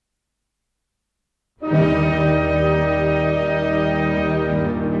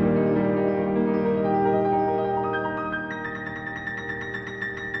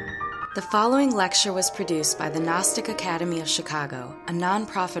following lecture was produced by the Gnostic Academy of Chicago, a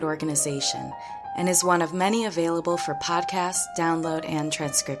nonprofit organization, and is one of many available for podcast, download, and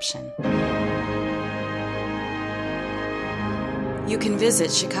transcription. You can visit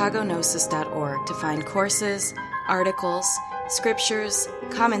chicagognosis.org to find courses, articles, scriptures,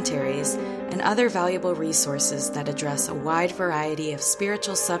 commentaries, and other valuable resources that address a wide variety of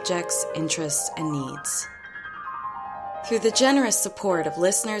spiritual subjects, interests, and needs. Through the generous support of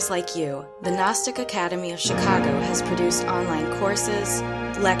listeners like you, the Gnostic Academy of Chicago has produced online courses,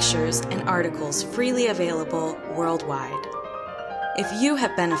 lectures, and articles freely available worldwide. If you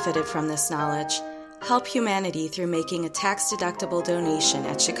have benefited from this knowledge, help humanity through making a tax-deductible donation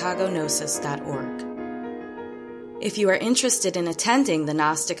at chicagognosis.org. If you are interested in attending the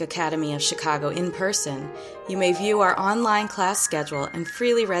Gnostic Academy of Chicago in person, you may view our online class schedule and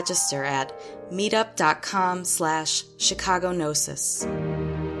freely register at meetup.com/ChicagoGnosis.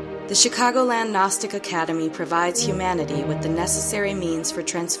 The Chicagoland Gnostic Academy provides humanity with the necessary means for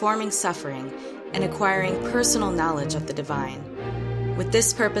transforming suffering and acquiring personal knowledge of the divine. With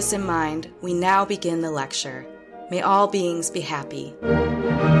this purpose in mind, we now begin the lecture. May all beings be happy.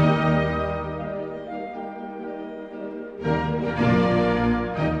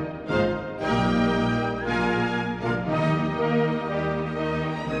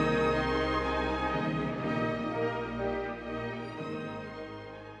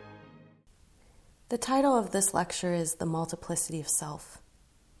 The title of this lecture is The Multiplicity of Self.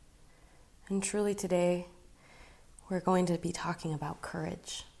 And truly today, we're going to be talking about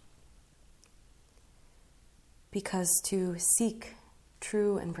courage. Because to seek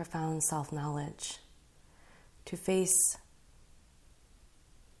true and profound self-knowledge, to face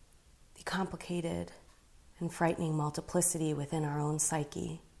the complicated and frightening multiplicity within our own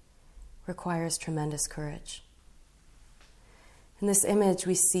psyche, requires tremendous courage. In this image,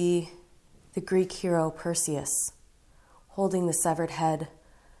 we see the Greek hero Perseus holding the severed head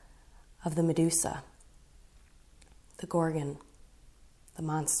of the Medusa, the Gorgon, the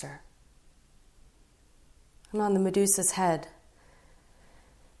monster. And on the Medusa's head,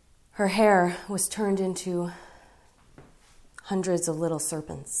 her hair was turned into hundreds of little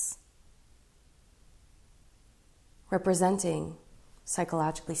serpents, representing,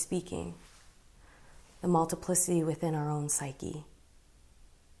 psychologically speaking, the multiplicity within our own psyche.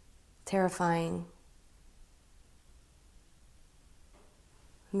 Terrifying.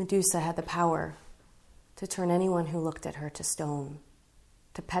 Medusa had the power to turn anyone who looked at her to stone,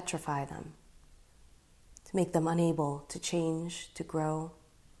 to petrify them, to make them unable to change, to grow,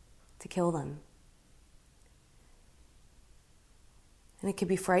 to kill them. And it can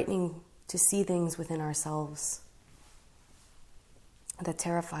be frightening to see things within ourselves that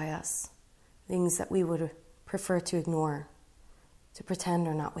terrify us, things that we would prefer to ignore, to pretend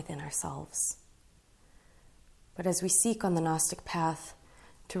are not within ourselves. But as we seek on the Gnostic path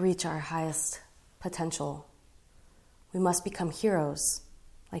to reach our highest potential, we must become heroes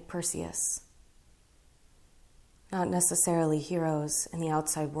like Perseus. Not necessarily heroes in the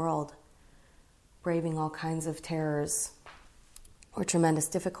outside world, braving all kinds of terrors or tremendous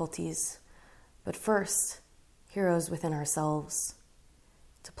difficulties, but first, heroes within ourselves,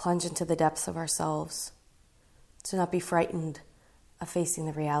 to plunge into the depths of ourselves, to not be frightened of facing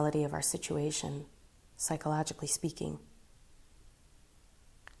the reality of our situation, psychologically speaking.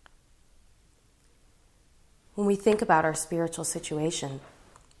 When we think about our spiritual situation,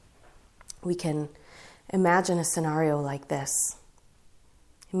 we can imagine a scenario like this.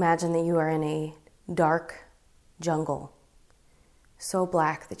 Imagine that you are in a dark jungle, so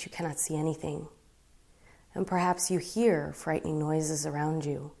black that you cannot see anything, and perhaps you hear frightening noises around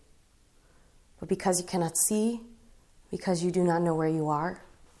you. But because you cannot see, because you do not know where you are,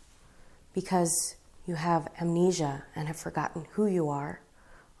 because you have amnesia and have forgotten who you are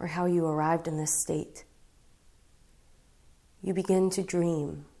or how you arrived in this state, you begin to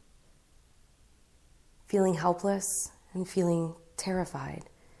dream, feeling helpless and feeling terrified.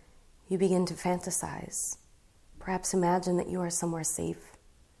 You begin to fantasize. Perhaps imagine that you are somewhere safe.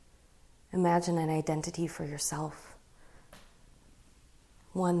 Imagine an identity for yourself,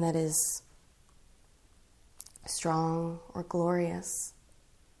 one that is strong or glorious.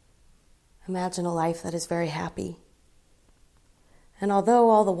 Imagine a life that is very happy. And although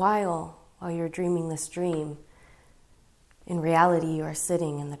all the while you're dreaming this dream, in reality you are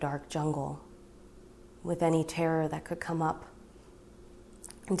sitting in the dark jungle with any terror that could come up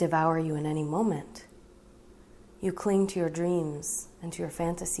and devour you in any moment, you cling to your dreams and to your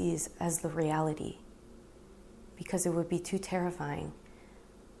fantasies as the reality, because it would be too terrifying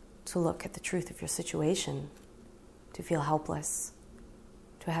to look at the truth of your situation, to feel helpless,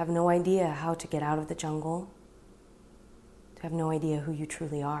 to have no idea how to get out of the jungle, to have no idea who you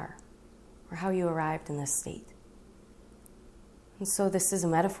truly are or how you arrived in this state. And so this is a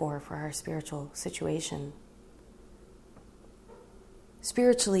metaphor for our spiritual situation.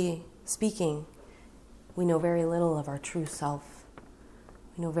 Spiritually speaking, we know very little of our true self.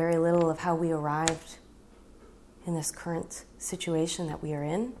 We know very little of how we arrived in this current situation that we are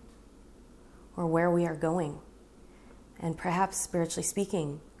in, or where we are going. And perhaps, spiritually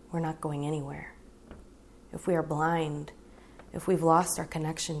speaking, we're not going anywhere. If we are blind, if we've lost our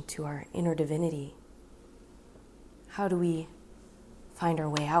connection to our inner divinity, how do we find our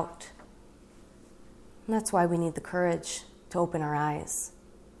way out? And that's why we need the courage to open our eyes,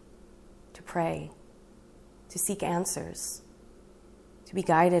 to pray, to seek answers, to be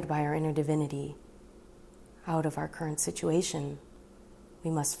guided by our inner divinity out of our current situation. We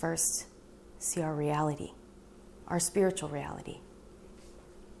must first see our reality, our spiritual reality.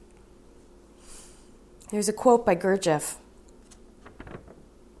 There's a quote by Gurdjieff.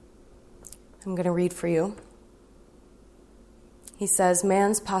 I'm going to read for you. He says,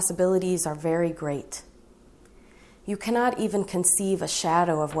 "Man's possibilities are very great. You cannot even conceive a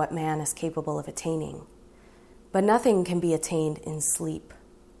shadow of what man is capable of attaining, but nothing can be attained in sleep.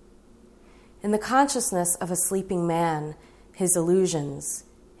 In the consciousness of a sleeping man, his illusions,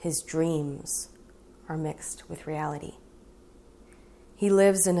 his dreams, are mixed with reality. He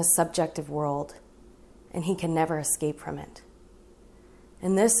lives in a subjective world, and he can never escape from it.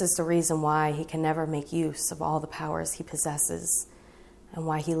 And this is the reason why he can never make use of all the powers he possesses, and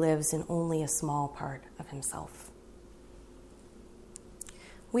why he lives in only a small part of himself."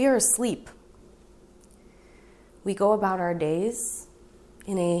 We are asleep. We go about our days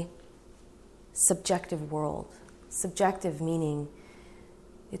in a subjective world. Subjective meaning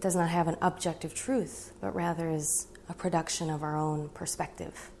it does not have an objective truth, but rather is a production of our own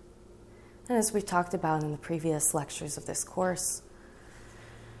perspective. And as we've talked about in the previous lectures of this course,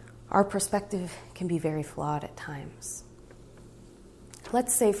 our perspective can be very flawed at times.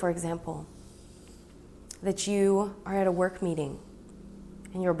 Let's say, for example, that you are at a work meeting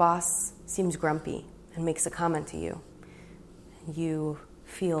and your boss seems grumpy and makes a comment to you. And you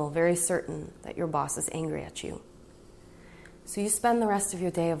feel very certain that your boss is angry at you. So you spend the rest of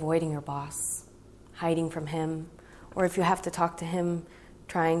your day avoiding your boss, hiding from him, or if you have to talk to him,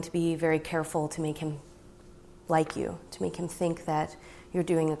 trying to be very careful to make him like you, to make him think that you're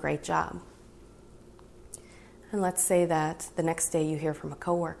doing a great job. And let's say that the next day you hear from a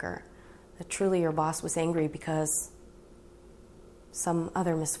coworker that truly your boss was angry because some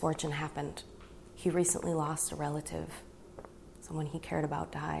other misfortune happened. He recently lost a relative. Someone he cared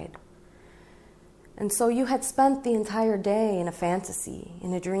about died. And so you had spent the entire day in a fantasy,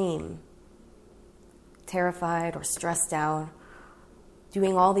 in a dream, terrified or stressed out,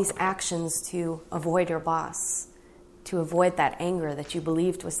 doing all these actions to avoid your boss, to avoid that anger that you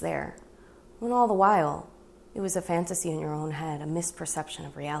believed was there, when all the while it was a fantasy in your own head, a misperception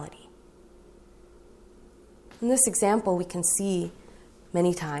of reality. In this example, we can see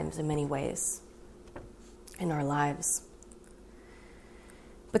many times in many ways in our lives.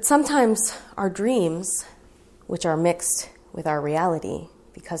 But sometimes our dreams, which are mixed with our reality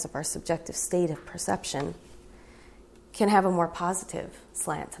because of our subjective state of perception, can have a more positive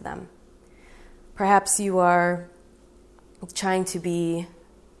slant to them. Perhaps you are trying to be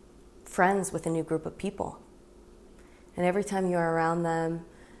friends with a new group of people. And every time you're around them,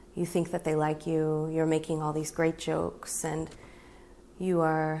 you think that they like you, you're making all these great jokes, and you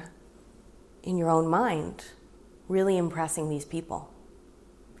are, in your own mind, really impressing these people.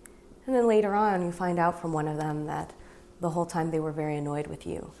 And then later on, you find out from one of them that the whole time they were very annoyed with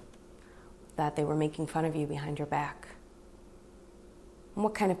you, that they were making fun of you behind your back. And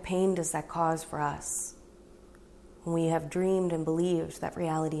what kind of pain does that cause for us when we have dreamed and believed that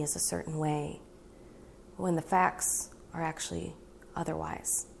reality is a certain way, when the facts are actually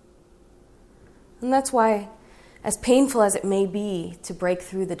otherwise? And that's why, as painful as it may be to break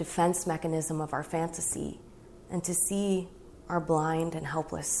through the defense mechanism of our fantasy and to see our blind and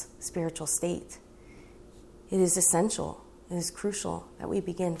helpless spiritual state, it is essential, it is crucial that we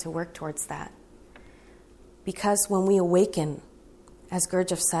begin to work towards that. Because when we awaken, as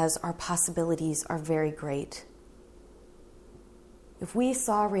Gurdjieff says, our possibilities are very great. If we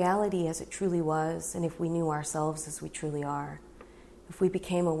saw reality as it truly was, and if we knew ourselves as we truly are, if we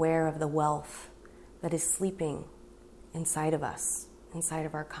became aware of the wealth that is sleeping inside of us, inside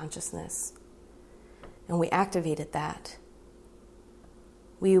of our consciousness, and we activated that,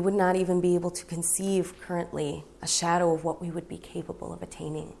 we would not even be able to conceive currently a shadow of what we would be capable of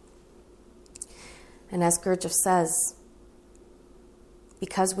attaining. And as Gurdjieff says,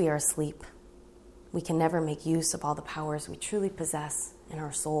 because we are asleep, we can never make use of all the powers we truly possess in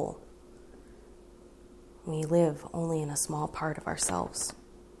our soul. We live only in a small part of ourselves.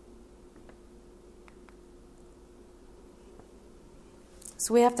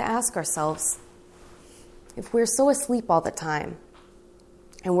 So we have to ask ourselves, if we're so asleep all the time,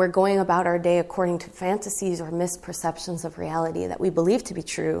 and we're going about our day according to fantasies or misperceptions of reality that we believe to be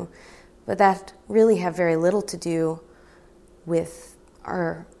true, but that really have very little to do with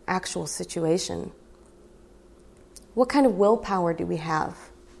our actual situation, what kind of willpower do we have?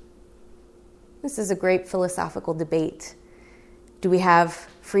 This is a great philosophical debate. Do we have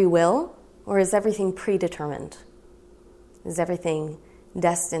free will, or is everything predetermined? Is everything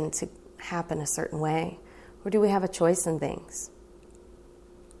destined to happen a certain way? Or do we have a choice in things?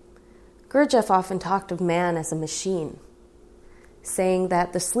 Gurdjieff often talked of man as a machine, saying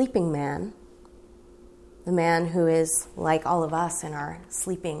that the sleeping man, the man who is like all of us in our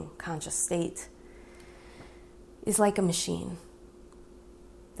sleeping conscious state, is like a machine.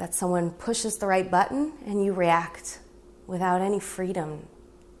 That someone pushes the right button and you react without any freedom,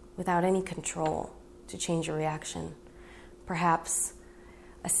 without any control to change your reaction. Perhaps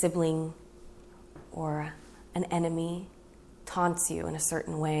a sibling or an enemy taunts you in a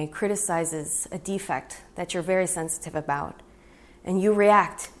certain way, criticizes a defect that you're very sensitive about, and you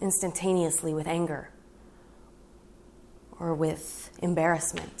react instantaneously with anger or with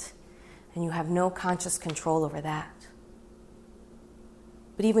embarrassment, and you have no conscious control over that.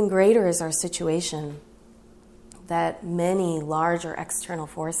 But even greater is our situation that many larger external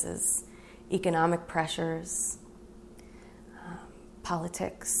forces, economic pressures,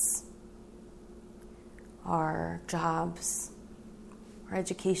 politics, our jobs, our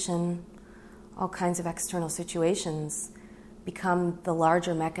education, all kinds of external situations become the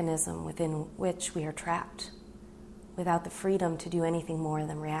larger mechanism within which we are trapped, without the freedom to do anything more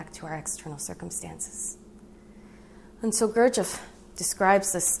than react to our external circumstances. And so Gurdjieff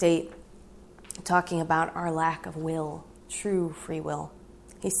describes this state talking about our lack of will, true free will.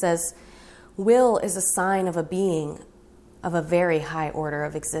 He says, will is a sign of a being of a very high order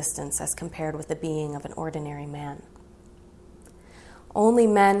of existence as compared with the being of an ordinary man. Only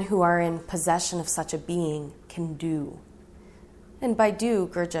men who are in possession of such a being can do. And by do,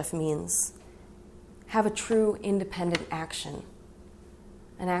 Gurdjieff means have a true independent action,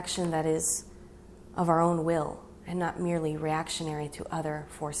 an action that is of our own will and not merely reactionary to other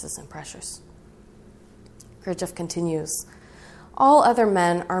forces and pressures. Gurdjieff continues, all other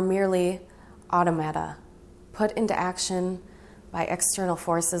men are merely automata, put into action by external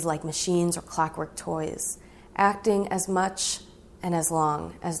forces like machines or clockwork toys, acting as much and as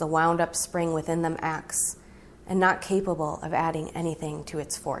long as the wound-up spring within them acts, and not capable of adding anything to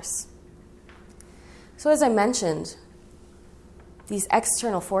its force. So as I mentioned, these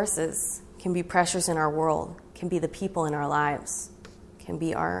external forces can be pressures in our world, can be the people in our lives, can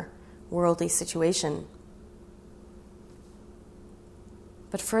be our worldly situation.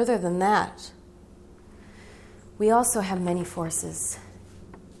 But further than that, we also have many forces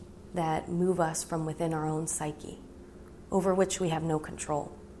that move us from within our own psyche, over which we have no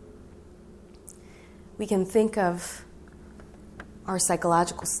control. We can think of our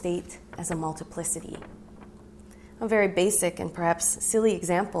psychological state as a multiplicity. A very basic and perhaps silly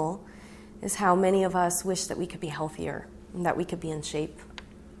example is how many of us wish that we could be healthier and that we could be in shape.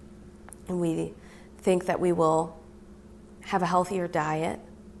 And we think that we will have a healthier diet.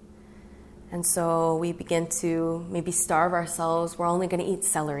 And so we begin to maybe starve ourselves. We're only going to eat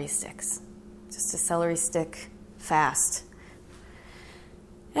celery sticks, just a celery stick fast.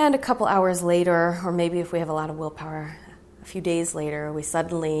 And a couple hours later, or maybe if we have a lot of willpower, a few days later, we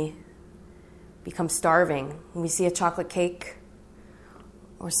suddenly become starving. We see a chocolate cake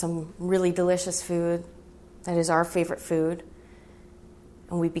or some really delicious food that is our favorite food,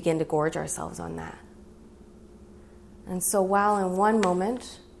 and we begin to gorge ourselves on that. And so while in one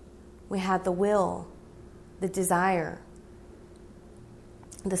moment we had the will, the desire,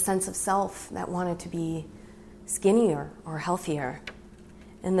 the sense of self that wanted to be skinnier or healthier,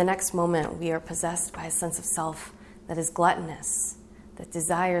 in the next moment we are possessed by a sense of self that is gluttonous, that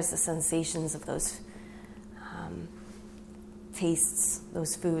desires the sensations of those tastes,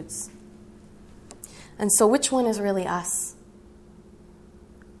 those foods. And so which one is really us?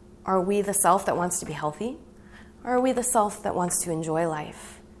 Are we the self that wants to be healthy? Or are we the self that wants to enjoy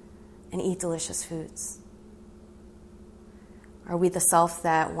life and eat delicious foods? Are we the self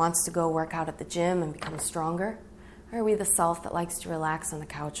that wants to go work out at the gym and become stronger? Or are we the self that likes to relax on the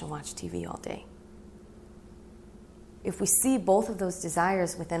couch and watch TV all day? If we see both of those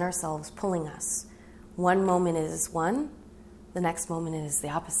desires within ourselves pulling us, one moment it is one, The next moment it is the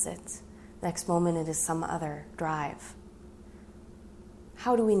opposite. The next moment it is some other drive.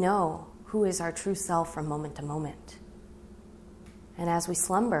 How do we know who is our true self from moment to moment? And as we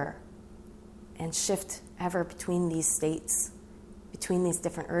slumber and shift ever between these states, between these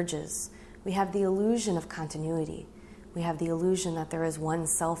different urges, we have the illusion of continuity. We have the illusion that there is one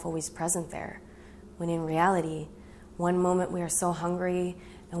self always present there, when in reality, one moment we are so hungry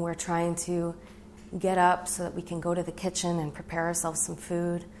and we're trying to get up so that we can go to the kitchen and prepare ourselves some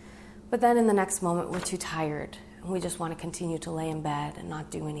food, but then in the next moment we're too tired and we just want to continue to lay in bed and not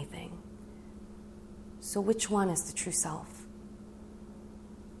do anything. So which one is the true self?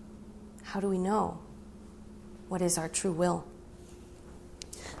 How do we know what is our true will?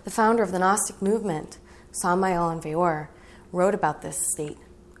 The founder of the Gnostic movement, Samael Aun Weor, wrote about this state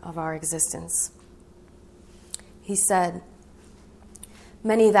of our existence. He said,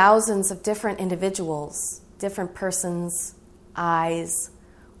 "Many thousands of different individuals, different persons, eyes,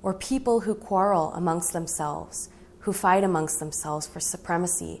 or people who quarrel amongst themselves, who fight amongst themselves for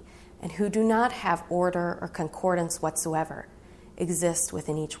supremacy, and who do not have order or concordance whatsoever, exist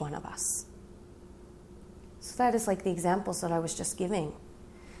within each one of us." So that is like the examples that I was just giving.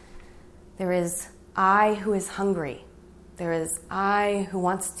 There is I who is hungry. There is I who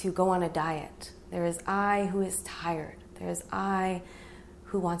wants to go on a diet. There is I who is tired. There is I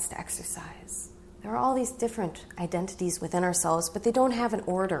who wants to exercise. There are all these different identities within ourselves, but they don't have an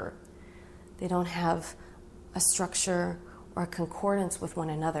order. They don't have a structure or a concordance with one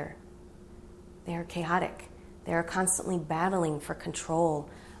another. They are chaotic. They are constantly battling for control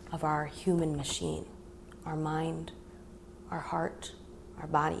of our human machine, our mind, our heart, our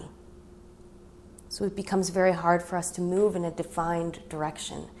body. So it becomes very hard for us to move in a defined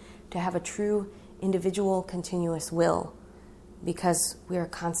direction, to have a true individual continuous will, because we are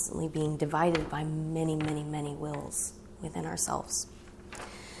constantly being divided by many, many, many wills within ourselves.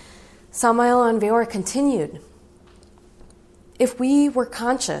 Samael Aun Weor continued, "If we were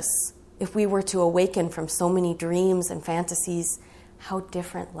conscious, if we were to awaken from so many dreams and fantasies, how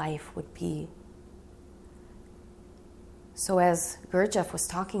different life would be." So as Gurdjieff was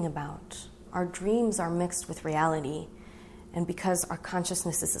talking about, our dreams are mixed with reality, and because our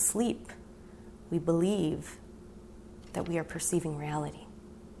consciousness is asleep, we believe that we are perceiving reality.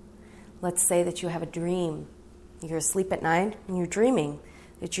 Let's say that you have a dream. You're asleep at night and you're dreaming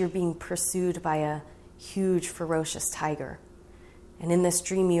that you're being pursued by a huge, ferocious tiger. And in this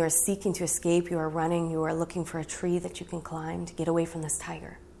dream, you are seeking to escape, you are running, you are looking for a tree that you can climb to get away from this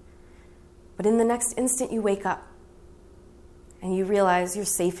tiger. But in the next instant, you wake up and you realize you're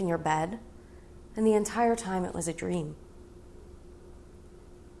safe in your bed, and the entire time it was a dream.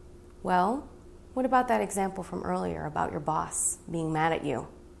 Well, what about that example from earlier about your boss being mad at you?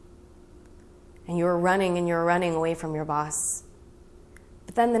 And you're running away from your boss.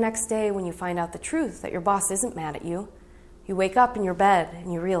 But then the next day when you find out the truth that your boss isn't mad at you, you wake up in your bed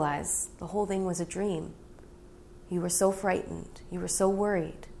and you realize the whole thing was a dream. You were so frightened. You were so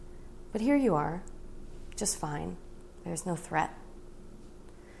worried. But here you are, just fine. There's no threat.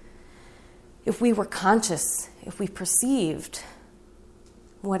 If we were conscious, if we perceived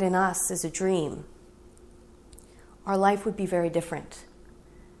what in us is a dream, our life would be very different.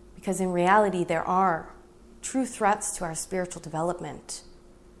 Because in reality, there are true threats to our spiritual development,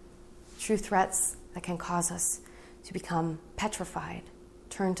 true threats that can cause us to become petrified,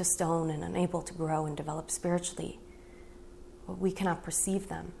 turned to stone, and unable to grow and develop spiritually. But we cannot perceive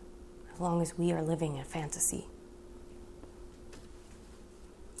them as long as we are living in fantasy.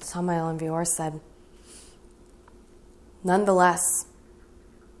 Samael Aun Weor said, "Nonetheless,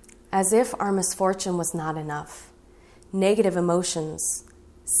 as if our misfortune was not enough, negative emotions,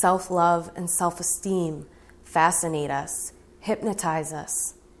 self-love and self-esteem fascinate us, hypnotize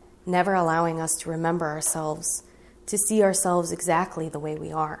us, never allowing us to remember ourselves, to see ourselves exactly the way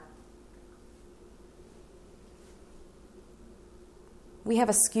we are. We have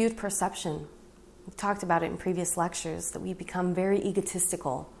a skewed perception. We've talked about it in previous lectures, that we become very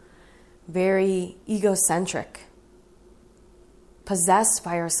egotistical, very egocentric, possessed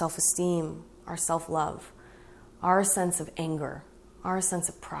by our self-esteem, our self-love, our sense of anger, our sense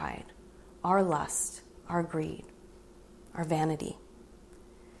of pride, our lust, our greed, our vanity.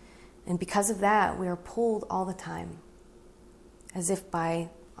 And because of that, we are pulled all the time, as if by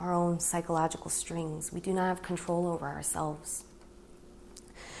our own psychological strings. We do not have control over ourselves.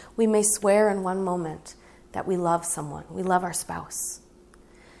 We may swear in one moment that we love someone, we love our spouse.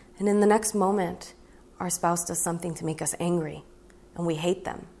 And in the next moment, our spouse does something to make us angry, and we hate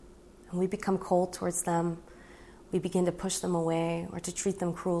them. And we become cold towards them. We begin to push them away or to treat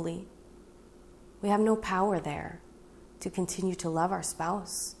them cruelly. We have no power there to continue to love our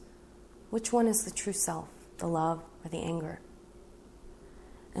spouse? Which one is the true self, the love or the anger?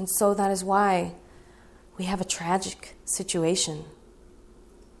 And so that is why we have a tragic situation.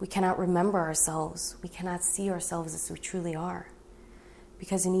 We cannot remember ourselves. We cannot see ourselves as we truly are.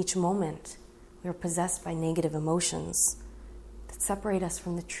 Because in each moment, we are possessed by negative emotions that separate us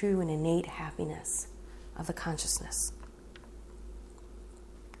from the true and innate happiness of the consciousness.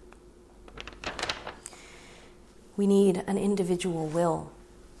 We need an individual will.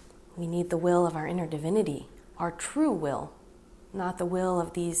 We need the will of our inner divinity, our true will, not the will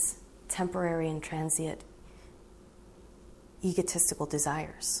of these temporary and transient egotistical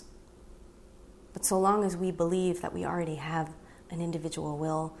desires. But so long as we believe that we already have an individual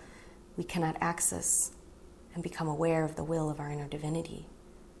will, we cannot access and become aware of the will of our inner divinity,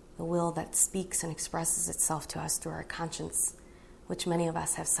 the will that speaks and expresses itself to us through our conscience, which many of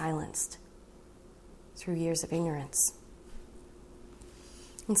us have silenced through years of ignorance.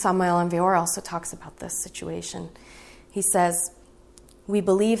 And Samael Aun Weor also talks about this situation. He says, "We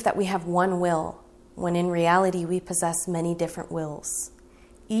believe that we have one will, when in reality we possess many different wills.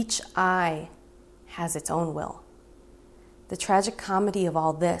 Each I has its own will. The tragic comedy of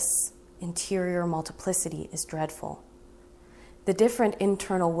all this, interior multiplicity, is dreadful. The different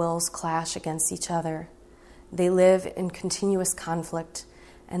internal wills clash against each other. They live in continuous conflict,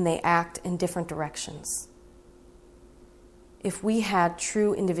 and they act in different directions. If we had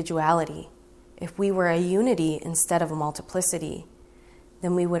true individuality, if we were a unity instead of a multiplicity,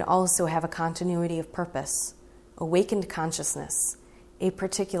 then we would also have a continuity of purpose, awakened consciousness, a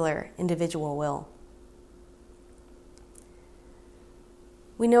particular individual will."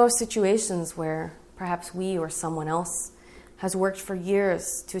 We know of situations where perhaps we or someone else has worked for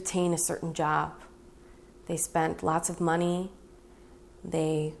years to attain a certain job. They spent lots of money.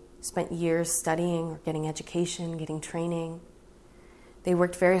 They spent years studying or getting education, getting training. They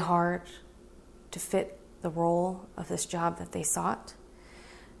worked very hard to fit the role of this job that they sought.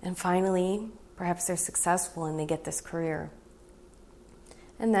 And finally, perhaps they're successful and they get this career.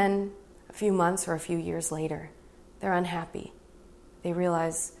 And then a few months or a few years later, they're unhappy. They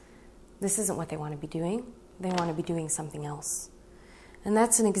realize this isn't what they want to be doing. They want to be doing something else. And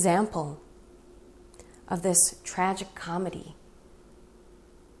that's an example of this tragic comedy,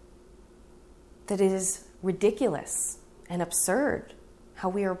 that it is ridiculous and absurd how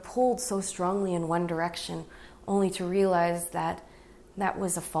we are pulled so strongly in one direction only to realize that that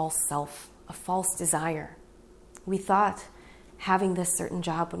was a false self, a false desire. We thought having this certain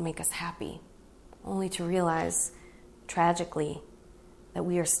job would make us happy, only to realize, tragically, that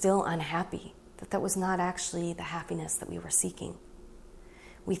we are still unhappy, that that was not actually the happiness that we were seeking.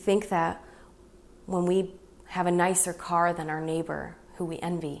 We think that when we have a nicer car than our neighbor who we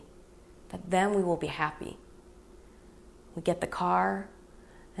envy, that then we will be happy. We get the car,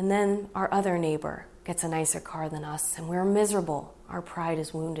 and then our other neighbor gets a nicer car than us, and we're miserable. Our pride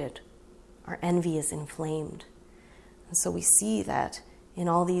is wounded. Our envy is inflamed. And so we see that in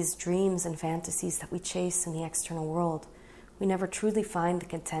all these dreams and fantasies that we chase in the external world, we never truly find the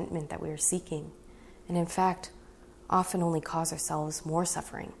contentment that we are seeking, and in fact, often only cause ourselves more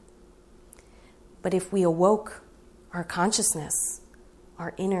suffering. But if we awoke our consciousness,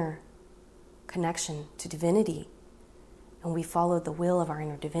 our inner connection to divinity, and we followed the will of our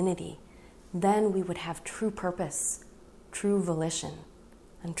inner divinity, then we would have true purpose, true volition,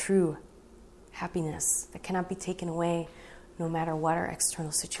 and true happiness that cannot be taken away no matter what our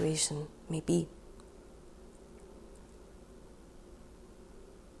external situation may be.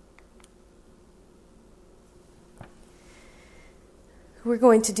 We're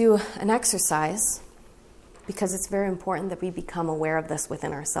going to do an exercise because it's very important that we become aware of this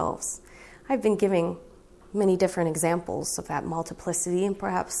within ourselves. I've been giving many different examples of that multiplicity, and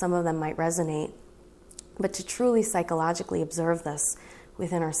perhaps some of them might resonate. But to truly psychologically observe this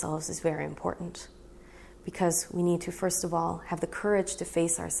within ourselves is very important, because we need to, first of all, have the courage to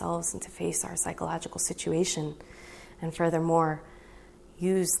face ourselves and to face our psychological situation, and furthermore,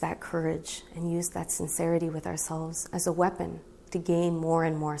 use that courage and use that sincerity with ourselves as a weapon to gain more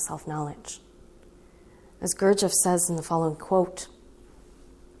and more self-knowledge. As Gurdjieff says in the following quote,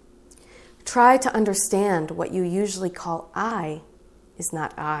 "Try to understand what you usually call I is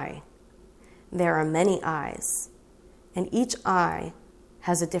not I. There are many I's, and each I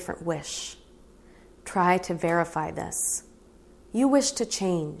has a different wish. Try to verify this. You wish to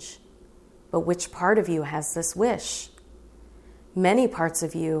change, but which part of you has this wish? Many parts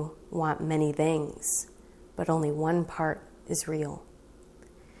of you want many things, but only one part is real.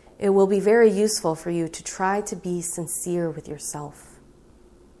 It will be very useful for you to try to be sincere with yourself.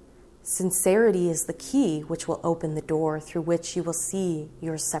 Sincerity is the key which will open the door through which you will see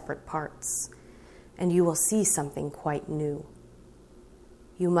your separate parts, and you will see something quite new.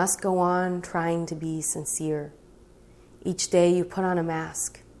 You must go on trying to be sincere. Each day you put on a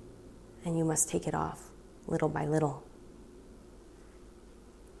mask, and you must take it off little by little.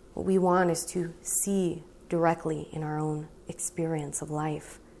 What we want is to see directly in our own experience of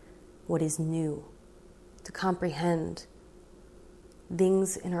life what is new, to comprehend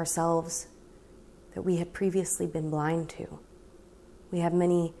things in ourselves that we had previously been blind to. We have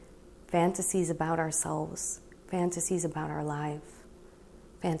many fantasies about ourselves, fantasies about our life,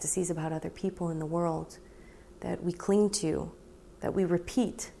 fantasies about other people in the world that we cling to, that we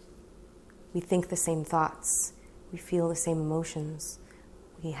repeat. We think the same thoughts, we feel the same emotions,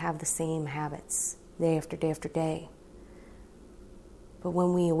 we have the same habits day after day after day. But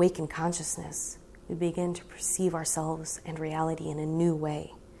when we awaken consciousness, we begin to perceive ourselves and reality in a new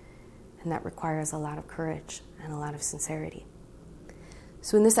way. And that requires a lot of courage and a lot of sincerity.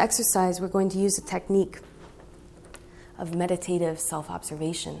 So in this exercise, we're going to use a technique of meditative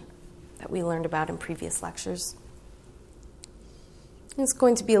self-observation that we learned about in previous lectures. It's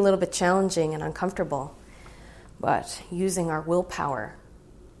going to be a little bit challenging and uncomfortable, but using our willpower,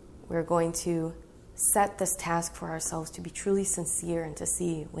 we're going to set this task for ourselves to be truly sincere and to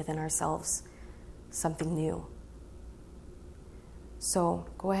see within ourselves something new. So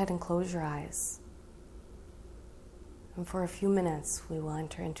go ahead and close your eyes. And for a few minutes, we will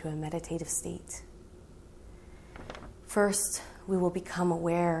enter into a meditative state. First, we will become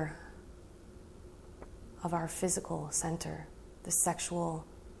aware of our physical center, the sexual,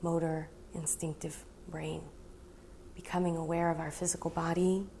 motor, instinctive brain. Becoming aware of our physical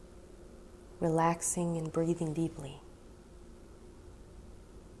body, relaxing and breathing deeply.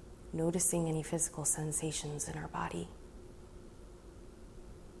 Noticing any physical sensations in our body.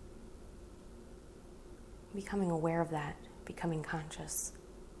 Becoming aware of that, becoming conscious.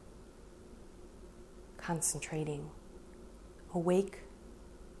 Concentrating. Awake,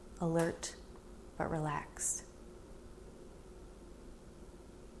 alert, but relaxed.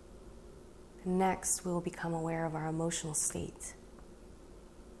 And next, we will become aware of our emotional state.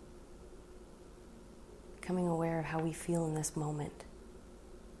 Becoming aware of how we feel in this moment.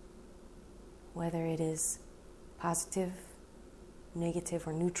 Whether it is positive, negative,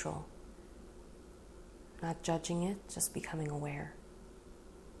 or neutral. Not judging it, just becoming aware.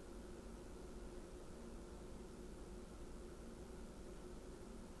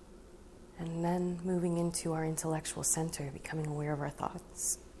 And then moving into our intellectual center, becoming aware of our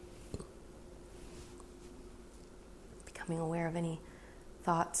thoughts. Becoming aware of any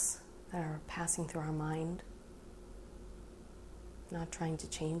thoughts that are passing through our mind. Not trying to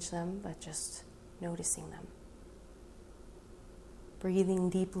change them, but just noticing them. Breathing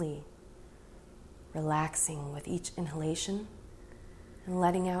deeply, relaxing with each inhalation, and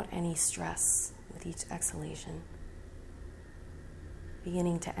letting out any stress with each exhalation.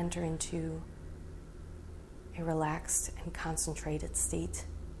 Beginning to enter into a relaxed and concentrated state,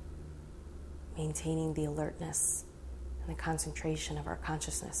 maintaining the alertness and the concentration of our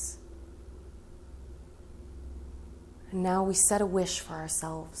consciousness. And now we set a wish for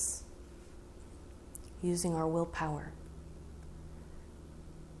ourselves, using our willpower,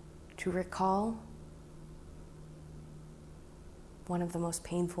 to recall one of the most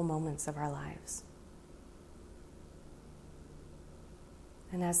painful moments of our lives.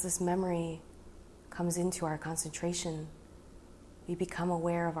 And as this memory comes into our concentration, we become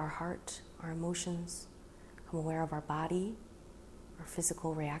aware of our heart, our emotions, become aware of our body, our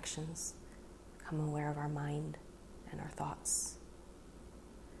physical reactions, become aware of our mind and our thoughts.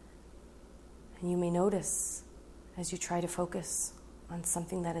 And you may notice as you try to focus on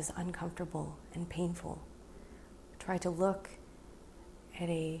something that is uncomfortable and painful, try to look at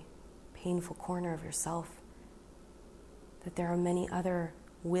a painful corner of yourself, that there are many other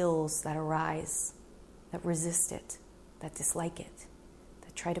wills that arise, that resist it, that dislike it,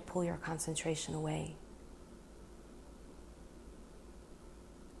 that try to pull your concentration away.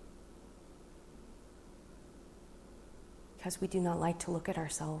 Because we do not like to look at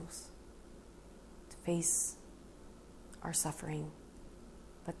ourselves, to face our suffering,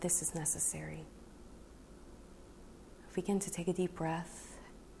 but this is necessary. Begin to take a deep breath,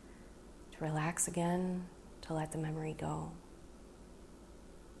 to relax again, to let the memory go,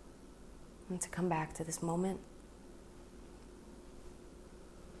 and to come back to this moment.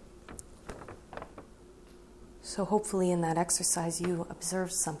 So hopefully in that exercise you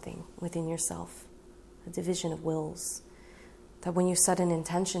observed something within yourself, a division of wills, that when you set an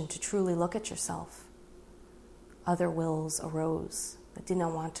intention to truly look at yourself, other wills arose but did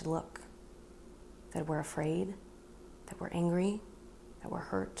not want to look, that were afraid, that were angry, that were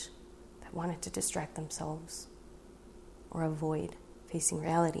hurt, that wanted to distract themselves or avoid facing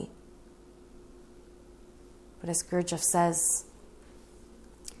reality. But as Gurdjieff says,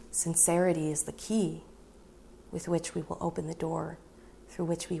 sincerity is the key with which we will open the door through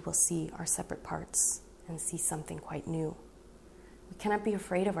which we will see our separate parts and see something quite new. We cannot be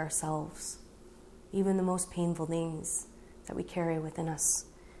afraid of ourselves, even the most painful things that we carry within us.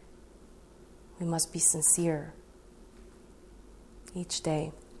 We must be sincere each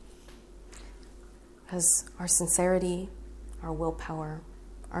day, because our sincerity, our willpower,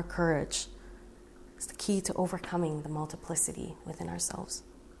 our courage is the key to overcoming the multiplicity within ourselves.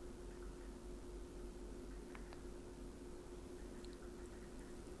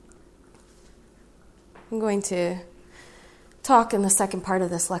 I'm going to talk in the second part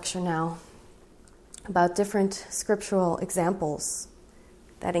of this lecture now about different scriptural examples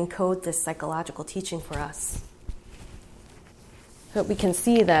that encode this psychological teaching for us. But we can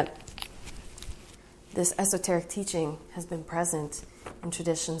see that this esoteric teaching has been present in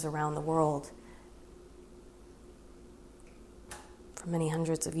traditions around the world for many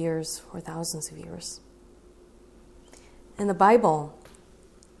hundreds of years or thousands of years. In the Bible,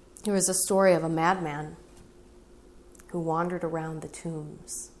 there is a story of a madman who wandered around the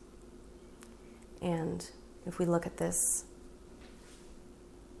tombs. And if we look at this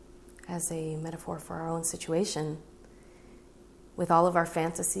as a metaphor for our own situation, with all of our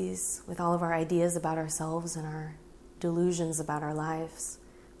fantasies, with all of our ideas about ourselves and our delusions about our lives,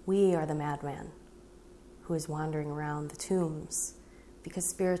 we are the madman who is wandering around the tombs, because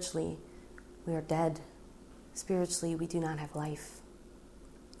spiritually we are dead. Spiritually we do not have life.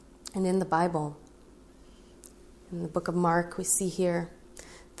 And in the Bible, in the book of Mark, we see here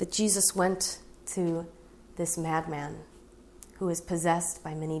that Jesus went to this madman who is possessed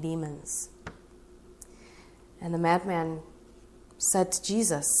by many demons. And the madman said to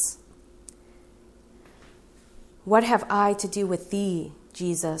Jesus, "What have I to do with thee,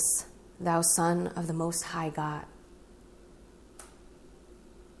 Jesus, thou Son of the Most High God?"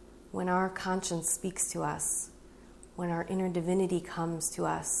 When our conscience speaks to us, when our inner divinity comes to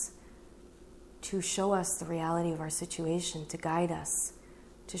us to show us the reality of our situation, to guide us,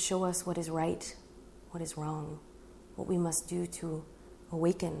 to show us what is right, what is wrong, what we must do to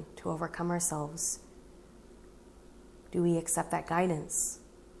awaken, to overcome ourselves, do we accept that guidance?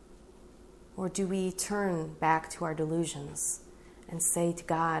 Or do we turn back to our delusions and say to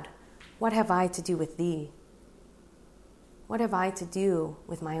God, "What have I to do with thee? What have I to do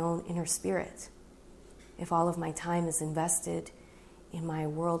with my own inner spirit if all of my time is invested in my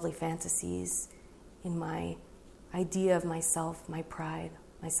worldly fantasies, in my idea of myself, my pride,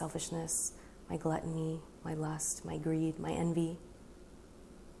 my selfishness, my gluttony, my lust, my greed, my envy?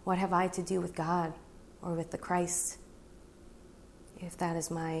 What have I to do with God or with the Christ if that is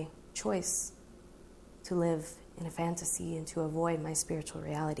my choice to live in a fantasy and to avoid my spiritual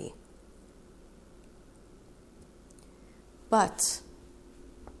reality?" But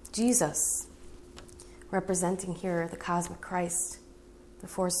Jesus, representing here the cosmic Christ, the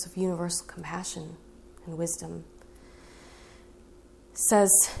force of universal compassion and wisdom,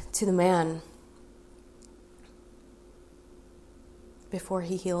 says to the man before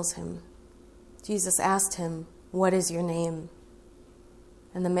he heals him, Jesus asked him, "What is your name?"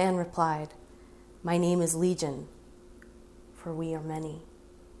 And the man replied, "My name is Legion, for we are many."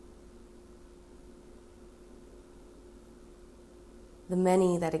 The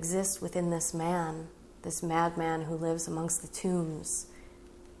many that exist within this man, this madman who lives amongst the tombs,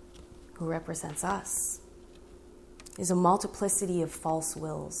 who represents us, is a multiplicity of false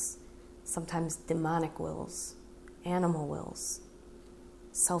wills, sometimes demonic wills, animal wills,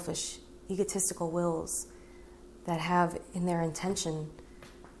 selfish, egotistical wills that have in their intention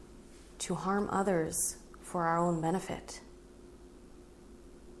to harm others for our own benefit.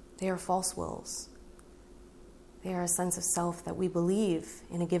 They are false wills. They are a sense of self that we believe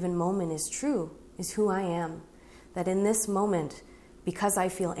in a given moment is true, is who I am. That in this moment, because I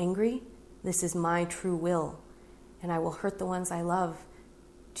feel angry, this is my true will, and I will hurt the ones I love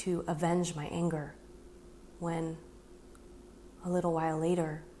to avenge my anger. When a little while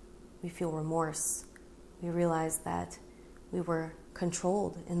later, we feel remorse, we realize that we were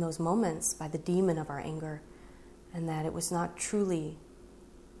controlled in those moments by the demon of our anger, and that it was not truly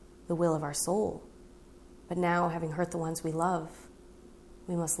the will of our soul. But now, having hurt the ones we love,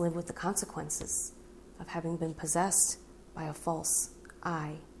 we must live with the consequences of having been possessed by a false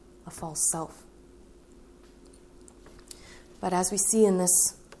I, a false self. But as we see in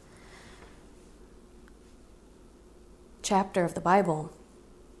this chapter of the Bible,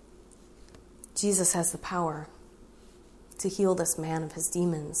 Jesus has the power to heal this man of his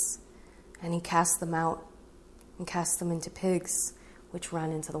demons, and he casts them out and casts them into pigs, which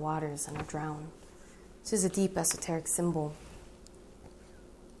run into the waters and are drowned. This is a deep esoteric symbol.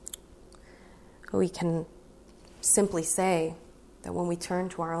 We can simply say that when we turn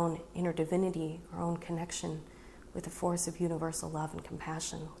to our own inner divinity, our own connection with the force of universal love and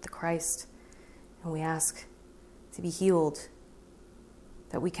compassion, with the Christ, and we ask to be healed,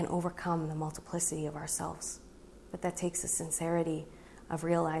 that we can overcome the multiplicity of ourselves. But that takes a sincerity of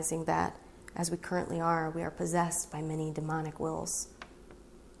realizing that, as we currently are, we are possessed by many demonic wills.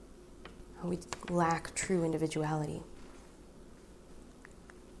 And we lack true individuality.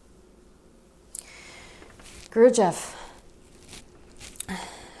 Gurdjieff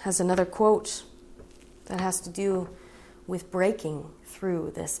has another quote that has to do with breaking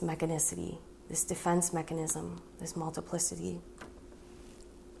through this mechanicity, this defense mechanism, this multiplicity.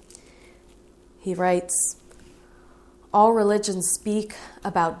 He writes, "All religions speak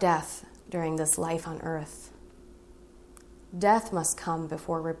about death during this life on earth. Death must come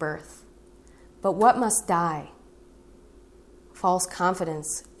before rebirth. But what must die? False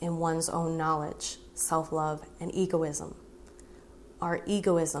confidence in one's own knowledge, self-love, and egoism. Our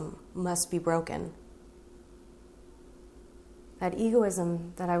egoism must be broken." That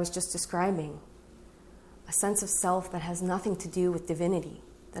egoism that I was just describing, a sense of self that has nothing to do with divinity,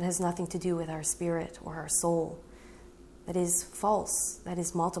 that has nothing to do with our spirit or our soul, that is false, that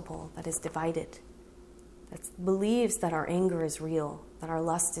is multiple, that is divided, that believes that our anger is real, that our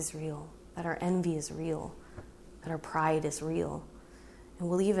lust is real, that our envy is real, that our pride is real, and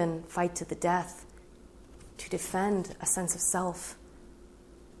will even fight to the death to defend a sense of self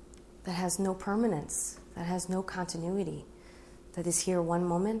that has no permanence, that has no continuity, that is here one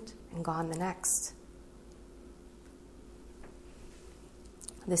moment and gone the next.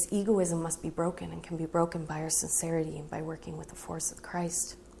 This egoism must be broken, and can be broken by our sincerity and by working with the force of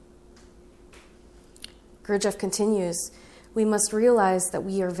Christ. Gurdjieff continues, "We must realize that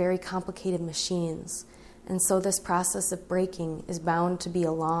we are very complicated machines, and so this process of breaking is bound to be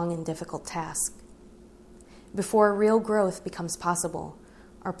a long and difficult task. Before real growth becomes possible,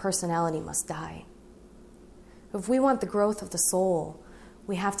 our personality must die. If we want the growth of the soul,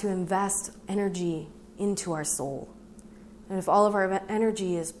 we have to invest energy into our soul. And if all of our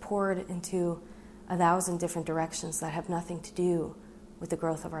energy is poured into 1,000 different directions that have nothing to do with the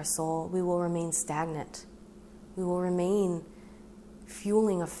growth of our soul, we will remain stagnant. We will remain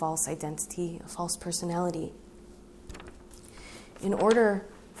fueling a false identity, a false personality. In order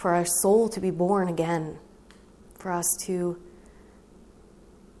for our soul to be born again, for us to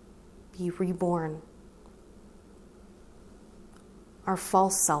be reborn, our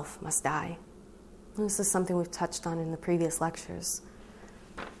false self must die." And this is something we've touched on in the previous lectures,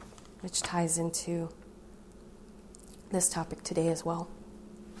 which ties into this topic today as well.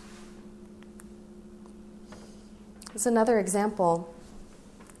 There's another example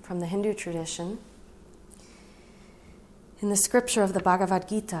from the Hindu tradition. In the scripture of the Bhagavad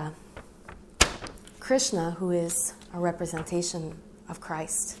Gita, Krishna, who is a representation of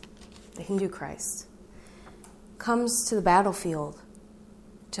Christ, the Hindu Christ, comes to the battlefield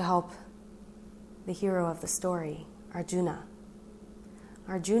to help the hero of the story, Arjuna.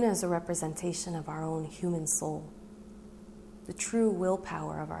 Arjuna is a representation of our own human soul, the true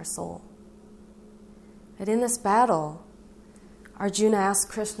willpower of our soul. And in this battle, Arjuna asks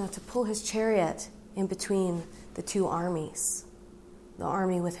Krishna to pull his chariot in between the two armies, the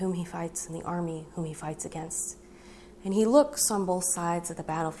army with whom he fights and the army whom he fights against. And he looks on both sides of the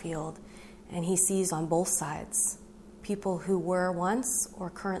battlefield, and he sees on both sides people who were once or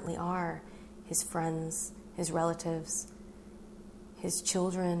currently are his friends, his relatives, his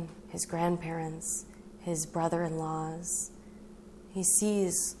children, his grandparents, his brother-in-laws. He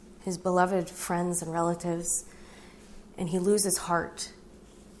sees his beloved friends and relatives, and he loses heart.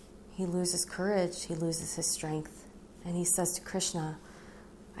 He loses courage. He loses his strength. And he says to Krishna,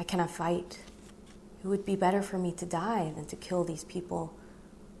 "I cannot fight. It would be better for me to die than to kill these people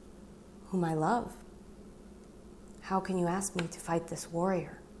whom I love. How can you ask me to fight this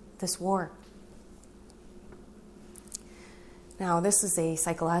war? Now, this is a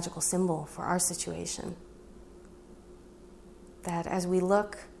psychological symbol for our situation. That as we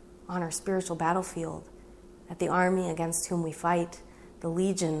look on our spiritual battlefield at the army against whom we fight, the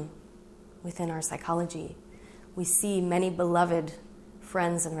legion within our psychology, we see many beloved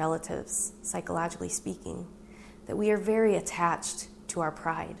friends and relatives, psychologically speaking, that we are very attached to our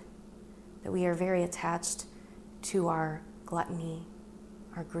pride, that we are very attached to our gluttony,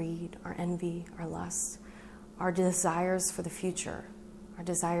 our greed, our envy, our lust, our desires for the future, our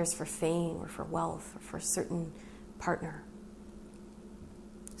desires for fame or for wealth or for a certain partner,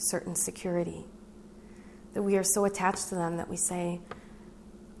 certain security, that we are so attached to them that we say,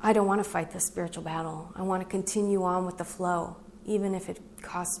 I don't want to fight this spiritual battle. I want to continue on with the flow, even if it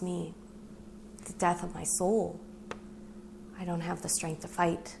costs me the death of my soul. I don't have the strength to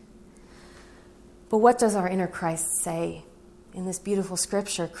fight. But what does our inner Christ say? In this beautiful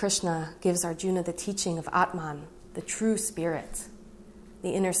scripture, Krishna gives Arjuna the teaching of Atman, the true spirit, the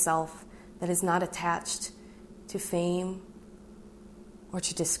inner self that is not attached to fame or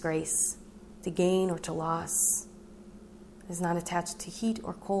to disgrace, to gain or to loss, is not attached to heat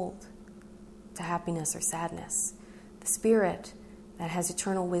or cold, to happiness or sadness. The spirit that has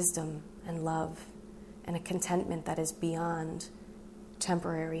eternal wisdom and love and a contentment that is beyond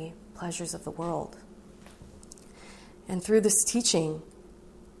temporary pleasures of the world. And through this teaching,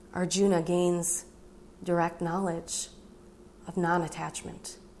 Arjuna gains direct knowledge of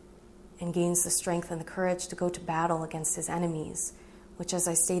non-attachment and gains the strength and the courage to go to battle against his enemies, which, as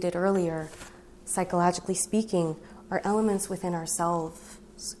I stated earlier, psychologically speaking, are elements within ourselves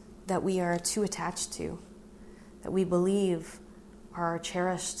that we are too attached to, that we believe are our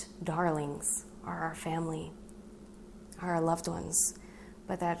cherished darlings, are our family, are our loved ones,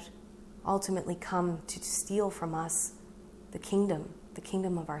 but that ultimately come to steal from us the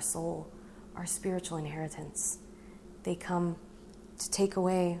kingdom of our soul, our spiritual inheritance. They come to take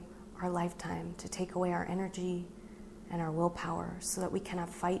away our lifetime, to take away our energy and our willpower so that we cannot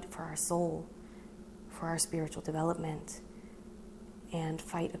fight for our soul, for our spiritual development, and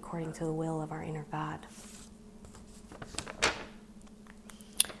fight according to the will of our inner God.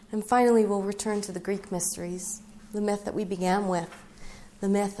 And finally, we'll return to the Greek mysteries, the myth that we began with, the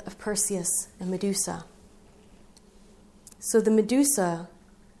myth of Perseus and Medusa. So the Medusa,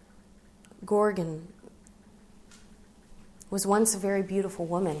 Gorgon, was once a very beautiful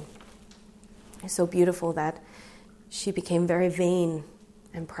woman, so beautiful that she became very vain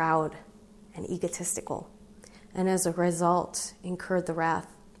and proud and egotistical, and as a result incurred the wrath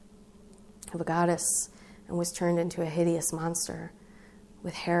of a goddess and was turned into a hideous monster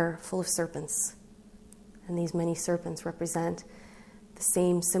with hair full of serpents. And these many serpents represent the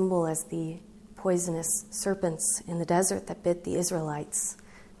same symbol as the poisonous serpents in the desert that bit the Israelites,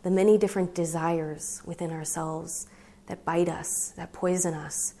 the many different desires within ourselves that bite us, that poison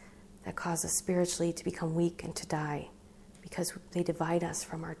us, that cause us spiritually to become weak and to die, because they divide us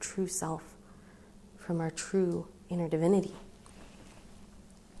from our true self, from our true inner divinity.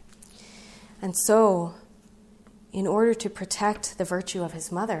 And so, in order to protect the virtue of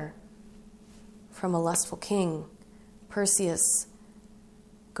his mother from a lustful king, Perseus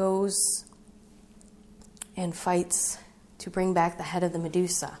goes and fights to bring back the head of the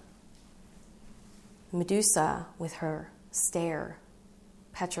Medusa. Medusa, with her stare,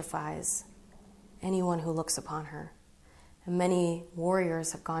 petrifies anyone who looks upon her. And many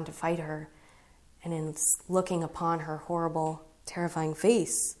warriors have gone to fight her, and in looking upon her horrible, terrifying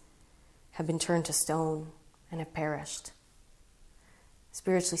face, have been turned to stone and have perished.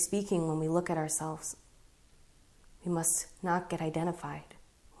 Spiritually speaking, when we look at ourselves, we must not get identified.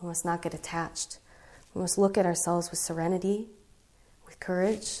 We must not get attached. We must look at ourselves with serenity, with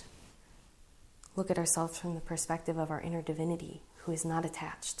courage. Look at ourselves from the perspective of our inner divinity, who is not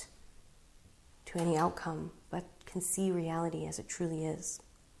attached to any outcome, but can see reality as it truly is.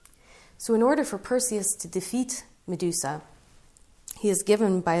 So in order for Perseus to defeat Medusa, he is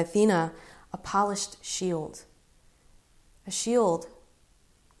given by Athena a polished shield, a shield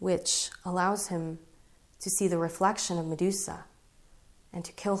which allows him to see the reflection of Medusa and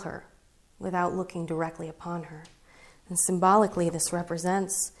to kill her without looking directly upon her. And symbolically, this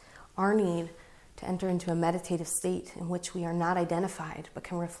represents our need to enter into a meditative state in which we are not identified but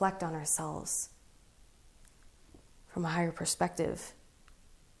can reflect on ourselves from a higher perspective,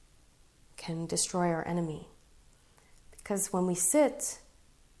 can destroy our enemy. Because when we sit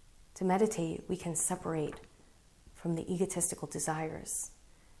to meditate, we can separate from the egotistical desires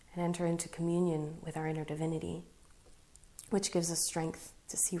and enter into communion with our inner divinity, which gives us strength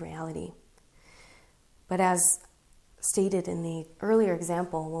to see reality. But as stated in the earlier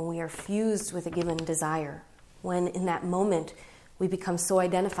example, when we are fused with a given desire, when in that moment we become so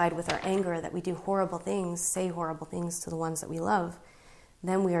identified with our anger that we do horrible things, say horrible things to the ones that we love,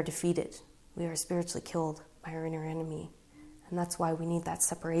 then we are defeated. We are spiritually killed by our inner enemy. And that's why we need that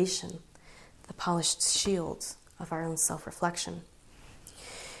separation, the polished shield of our own self-reflection.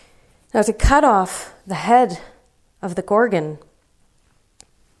 Now, to cut off the head of the Gorgon,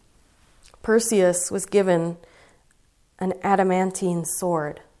 Perseus was given an adamantine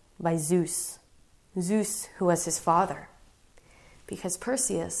sword by Zeus. Zeus, who was his father. Because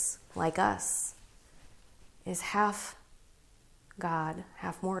Perseus, like us, is half God,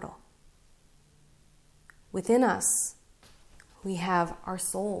 half mortal. Within us, we have our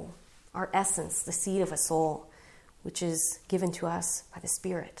soul, our essence, the seed of a soul, which is given to us by the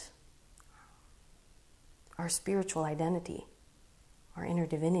Spirit. Our spiritual identity, our inner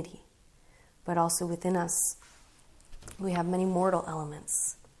divinity. But also within us, we have many mortal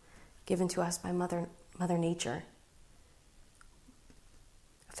elements given to us by Mother Nature.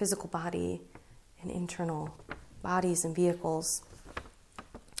 A physical body and internal bodies and vehicles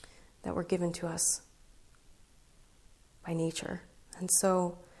that were given to us by nature. And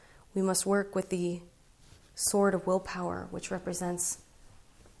so we must work with the sword of willpower, which represents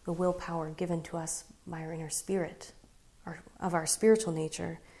the willpower given to us by our inner spirit, of our spiritual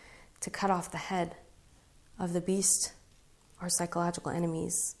nature, to cut off the head of the beast, our psychological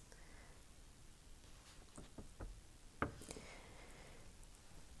enemies.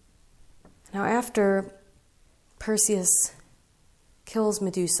 Now, after Perseus kills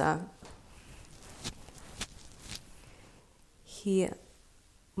Medusa, he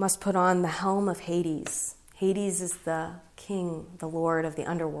must put on the helm of Hades. Hades is the king, the lord of the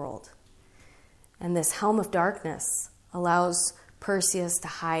underworld. And this helm of darkness allows Perseus to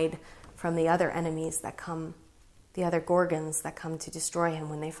hide from the other enemies that come, the other Gorgons that come to destroy him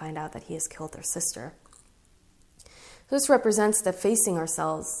when they find out that he has killed their sister. This represents that facing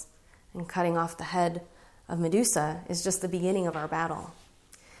ourselves and cutting off the head of Medusa is just the beginning of our battle.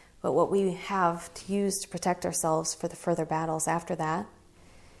 But what we have to use to protect ourselves for the further battles after that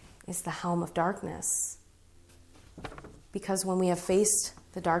is the helm of darkness. Because when we have faced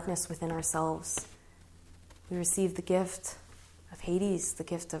the darkness within ourselves, we receive the gift of Hades, the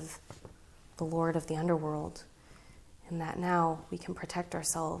gift of the Lord of the underworld, and that now we can protect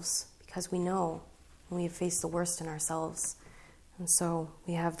ourselves because we know when we have faced the worst in ourselves. And so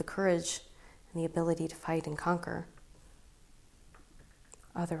we have the courage and the ability to fight and conquer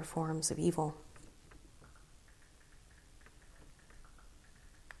other forms of evil.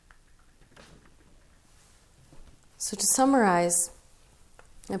 So to summarize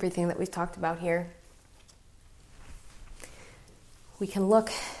everything that we've talked about here, we can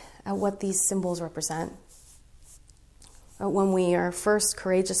look at what these symbols represent. When we are first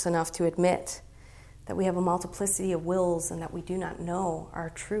courageous enough to admit that we have a multiplicity of wills and that we do not know our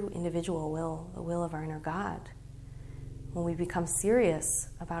true individual will, the will of our inner God. When we become serious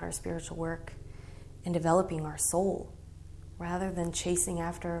about our spiritual work and developing our soul, rather than chasing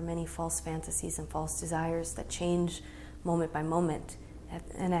after many false fantasies and false desires that change moment by moment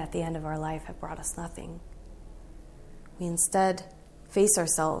and at the end of our life have brought us nothing. We instead face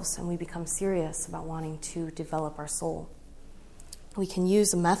ourselves and we become serious about wanting to develop our soul. We can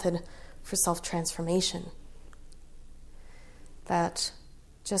use a method for self-transformation that,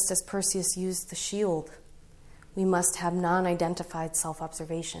 just as Perseus used the shield, we must have non-identified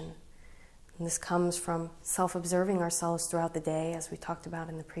self-observation. And this comes from self-observing ourselves throughout the day, as we talked about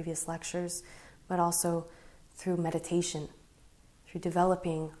in the previous lectures, but also through meditation, through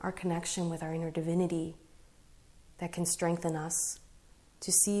developing our connection with our inner divinity that can strengthen us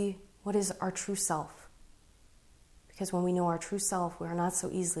to see what is our true self. Because when we know our true self, we are not so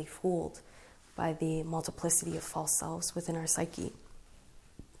easily fooled by the multiplicity of false selves within our psyche.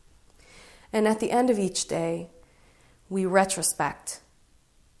 And at the end of each day, we retrospect.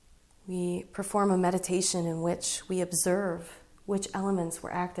 We perform a meditation in which we observe which elements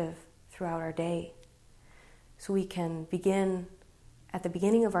were active throughout our day. So we can begin at the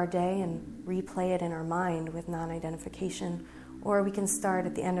beginning of our day and replay it in our mind with non-identification, or we can start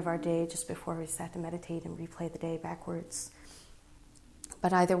at the end of our day just before we start to meditate and replay the day backwards.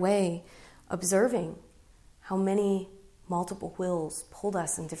 But either way, observing how many multiple wills pulled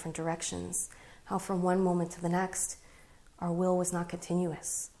us in different directions, how from one moment to the next our will was not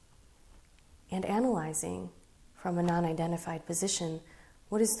continuous, and analyzing from a non-identified position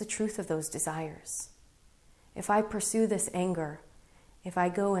what is the truth of those desires. If I pursue this anger, if I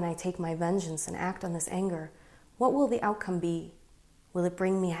go and I take my vengeance and act on this anger, what will the outcome be? Will it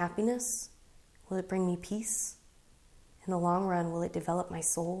bring me happiness? Will it bring me peace? In the long run, will it develop my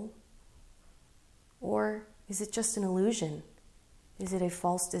soul? Or is it just an illusion? Is it a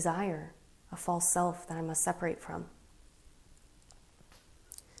false desire, a false self that I must separate from?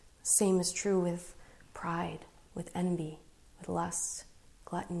 Same is true with pride, with envy, with lust,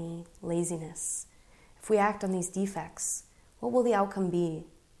 gluttony, laziness. If we act on these defects, what will the outcome be?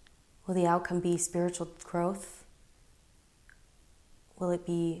 Will the outcome be spiritual growth? Will it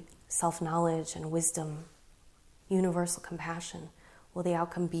be self-knowledge and wisdom, universal compassion? Will the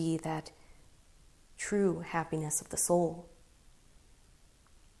outcome be that true happiness of the soul?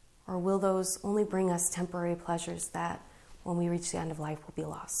 Or will those only bring us temporary pleasures that, when we reach the end of life, will be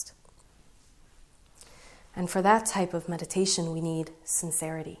lost? And for that type of meditation, we need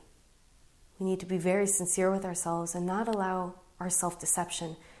sincerity. We need to be very sincere with ourselves and not allow our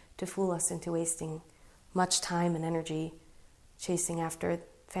self-deception to fool us into wasting much time and energy chasing after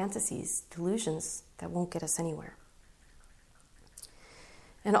fantasies, delusions that won't get us anywhere.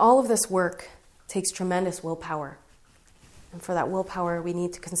 And all of this work takes tremendous willpower. And for that willpower, we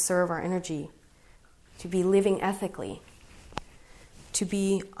need to conserve our energy, to be living ethically, to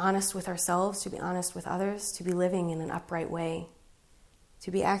be honest with ourselves, to be honest with others, to be living in an upright way,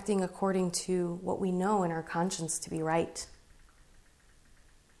 to be acting according to what we know in our conscience to be right.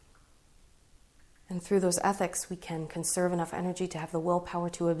 And through those ethics, we can conserve enough energy to have the willpower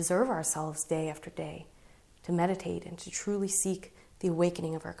to observe ourselves day after day, to meditate and to truly seek the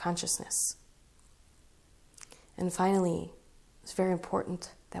awakening of our consciousness. And finally, it's very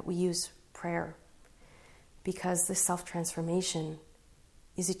important that we use prayer, because this self-transformation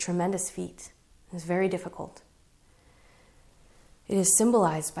is a tremendous feat. It's very difficult. It is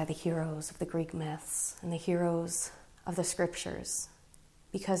symbolized by the heroes of the Greek myths and the heroes of the scriptures,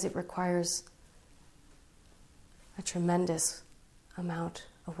 because it requires a tremendous amount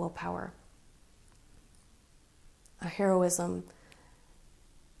of willpower, a heroism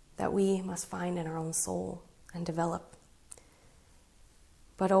that we must find in our own soul and develop.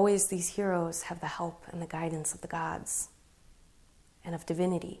 But always these heroes have the help and the guidance of the gods and of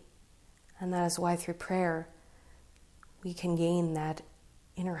divinity. And that is why through prayer we can gain that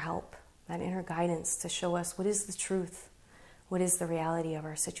inner help, that inner guidance to show us what is the truth, what is the reality of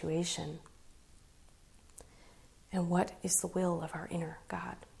our situation, and what is the will of our inner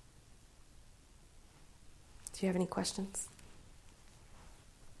God. Do you have any questions?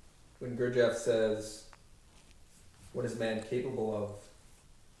 When Gurdjieff says, what is man capable of?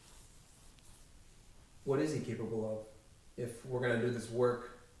 What is he capable of? If we're going to do this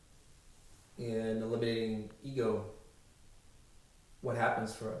work in eliminating ego, what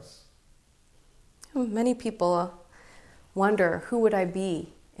happens for us? Many people wonder, who would I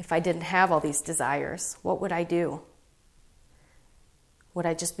be if I didn't have all these desires? What would I do? Would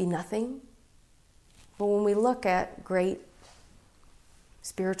I just be nothing? But when we look at great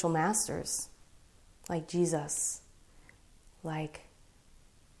spiritual masters like Jesus, like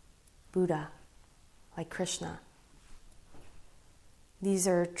Buddha, like Krishna, these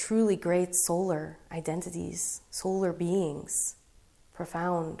are truly great solar identities, solar beings,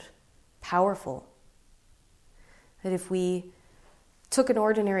 profound, powerful. That if we took an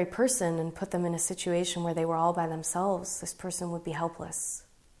ordinary person and put them in a situation where they were all by themselves, this person would be helpless,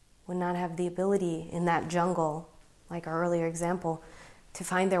 would not have the ability in that jungle, like our earlier example, to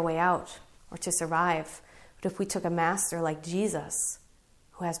find their way out or to survive. But if we took a master like Jesus,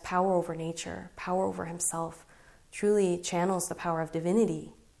 who has power over nature, power over himself, truly channels the power of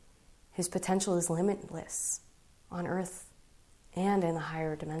divinity, his potential is limitless on earth and in the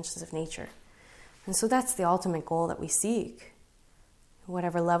higher dimensions of nature. And so that's the ultimate goal that we seek.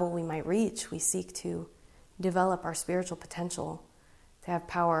 Whatever level we might reach, we seek to develop our spiritual potential, to have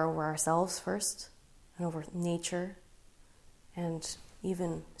power over ourselves first, and over nature, and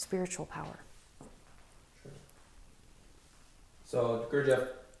even spiritual power. Sure. So Gurdjieff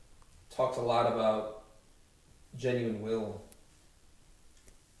talks a lot about genuine will.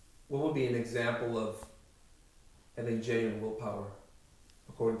 What would be an example of having genuine willpower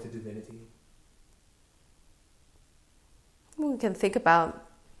according to divinity? We can think about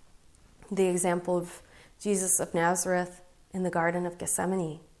the example of Jesus of Nazareth in the Garden of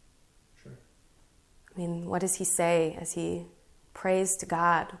Gethsemane. Sure. I mean, what does he say as he prays to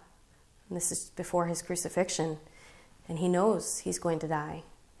God? And this is before his crucifixion, and he knows he's going to die.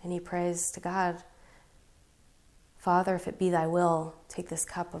 And he prays to God, Father, if it be thy will, take this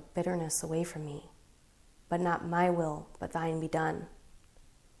cup of bitterness away from me. But not my will, but thine be done.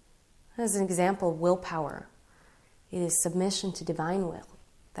 As an example of willpower, it is submission to divine will,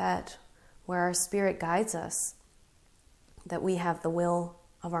 that where our spirit guides us, that we have the will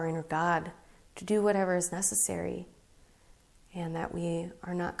of our inner God to do whatever is necessary, and that we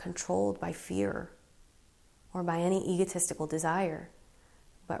are not controlled by fear or by any egotistical desire,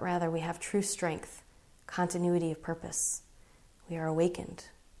 but rather we have true strength, continuity of purpose. We are awakened.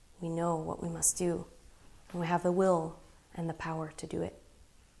 We know what we must do, and we have the will and the power to do it.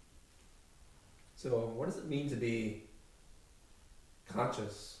 So what does it mean to be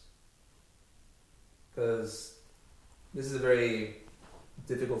conscious? Because this is a very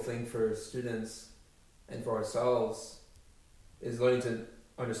difficult thing for students and for ourselves, is learning to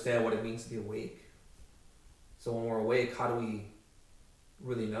understand what it means to be awake. So when we're awake, how do we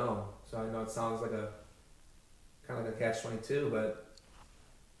really know? So I know it sounds like a kind of like a catch-22, but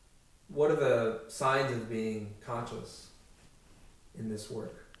what are the signs of being conscious in this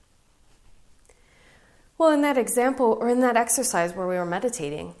work? Well, in that example, or in that exercise where we were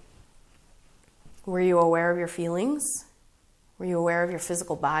meditating, were you aware of your feelings? Were you aware of your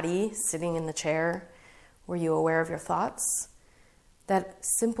physical body sitting in the chair? Were you aware of your thoughts? That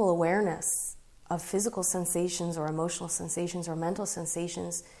simple awareness of physical sensations or emotional sensations or mental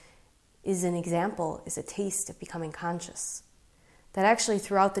sensations is an example, is a taste of becoming conscious. That actually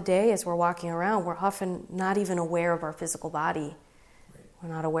throughout the day as we're walking around, we're often not even aware of our physical body. We're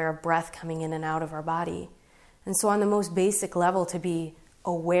not aware of breath coming in and out of our body. And so on the most basic level, to be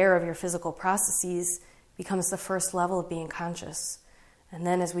aware of your physical processes becomes the first level of being conscious. And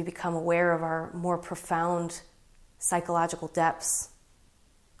then as we become aware of our more profound psychological depths,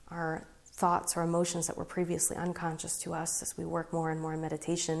 our thoughts or emotions that were previously unconscious to us, as we work more and more in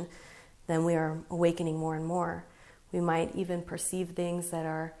meditation, then we are awakening more and more. We might even perceive things that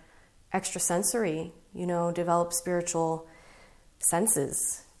are extrasensory, develop spiritual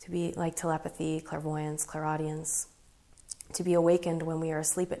senses, to be like telepathy, clairvoyance, clairaudience, to be awakened when we are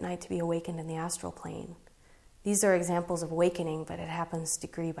asleep at night, to be awakened in the astral plane. These are examples of awakening, but it happens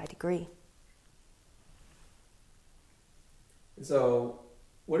degree by degree. So,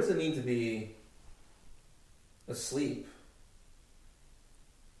 what does it mean to be asleep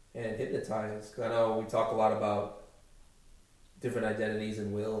and hypnotized? Because I know we talk a lot about different identities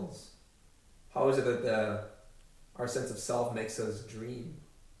and wills. How is it that our sense of self makes us dream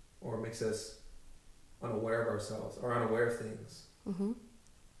or makes us unaware of ourselves or unaware of things? Mm-hmm.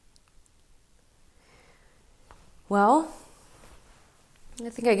 Well, I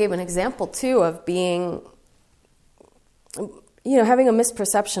think I gave an example too of being, having a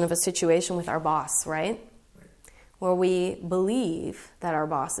misperception of a situation with our boss, right? Where we believe that our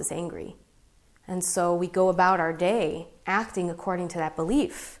boss is angry. And so we go about our day acting according to that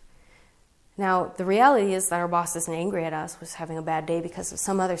belief. Now, the reality is that our boss isn't angry at us, was having a bad day because of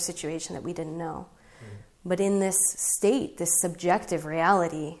some other situation that we didn't know. But in this state, this subjective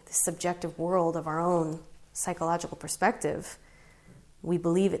reality, this subjective world of our own psychological perspective, we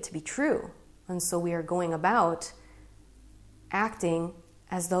believe it to be true. And so we are going about acting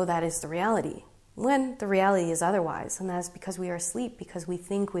as though that is the reality, when the reality is otherwise. And that's because we are asleep, because we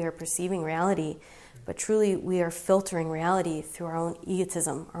think we are perceiving reality, but truly we are filtering reality through our own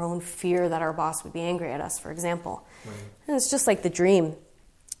egotism, our own fear that our boss would be angry at us, for example. Right. And it's just like the dream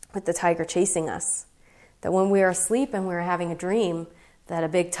with the tiger chasing us. That when we are asleep and we're having a dream that a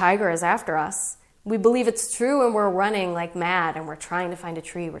big tiger is after us, we believe it's true and we're running like mad and we're trying to find a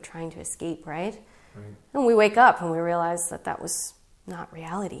tree, we're trying to escape, right? And we wake up and we realize that that was not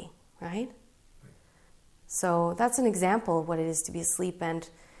reality, right? So that's an example of what it is to be asleep. And,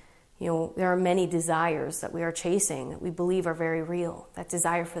 there are many desires that we are chasing that we believe are very real. That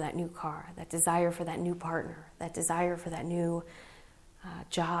desire for that new car, that desire for that new partner, that desire for that new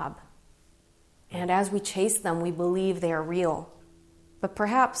job. And as we chase them, we believe they are real. But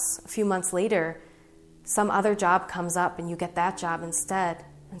perhaps a few months later, some other job comes up and you get that job instead.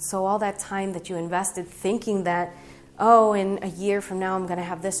 And so all that time that you invested thinking that, in a year from now I'm going to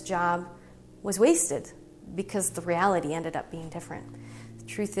have this job, was wasted because the reality ended up being different. The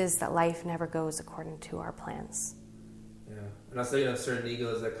truth is that life never goes according to our plans. Yeah, and I say certain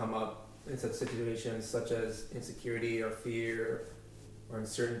egos that come up in such situations, such as insecurity or fear or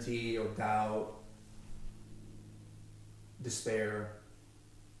uncertainty or doubt, despair,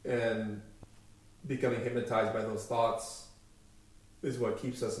 and becoming hypnotized by those thoughts is what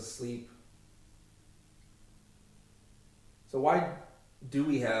keeps us asleep. So why do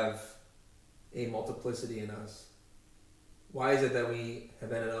we have a multiplicity in us? Why is it that we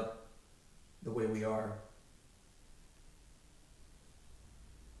have ended up the way we are?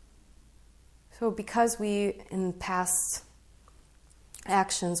 So because we, in past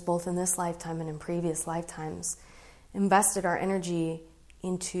actions, both in this lifetime and in previous lifetimes, invested our energy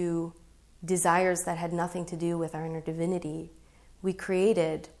into desires that had nothing to do with our inner divinity, we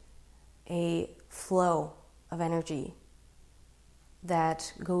created a flow of energy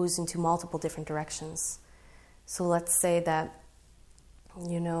that goes into multiple different directions. So let's say that,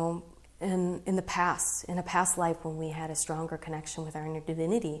 in the past, in a past life when we had a stronger connection with our inner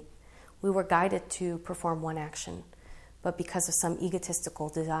divinity, we were guided to perform one action. But because of some egotistical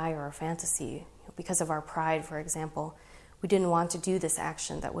desire or fantasy, because of our pride, for example, we didn't want to do this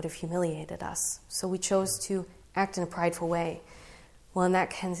action that would have humiliated us. So we chose to act in a prideful way. Well, in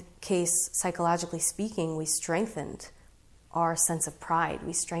that case, psychologically speaking, we strengthened our sense of pride.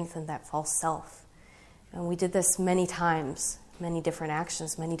 We strengthened that false self. And we did this many times, many different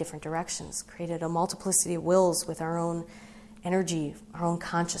actions, many different directions, created a multiplicity of wills with our own energy, our own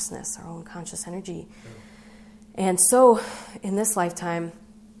consciousness, our own conscious energy. And so, in this lifetime,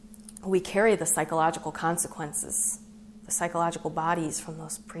 we carry the psychological consequences, the psychological bodies from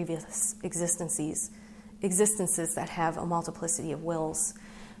those previous existences that have a multiplicity of wills.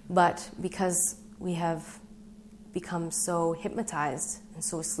 But because we have become so hypnotized and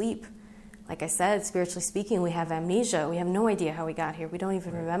so asleep, like I said, spiritually speaking, we have amnesia. We have no idea how we got here. We don't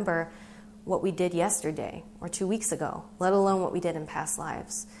even remember what we did yesterday or 2 weeks ago, let alone what we did in past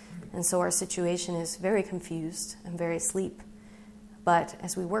lives. And so our situation is very confused and very asleep. But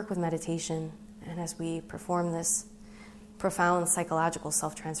as we work with meditation and as we perform this profound psychological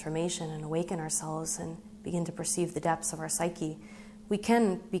self-transformation and awaken ourselves and begin to perceive the depths of our psyche, we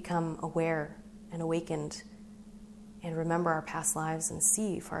can become aware and awakened and remember our past lives and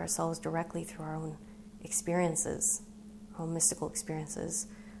see for ourselves directly through our own experiences, our own mystical experiences,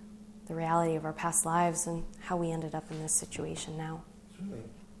 the reality of our past lives and how we ended up in this situation now. Certainly.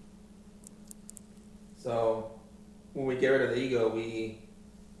 So, when we get rid of the ego, we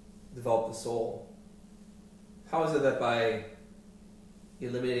develop the soul. How is it that by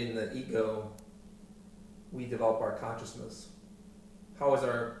eliminating the ego, we develop our consciousness? How is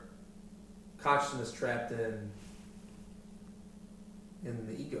our consciousness trapped in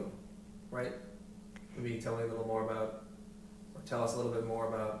the ego, right? Maybe tell me a little more about, or tell us a little bit more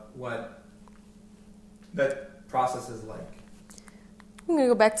about what that process is like. I'm going to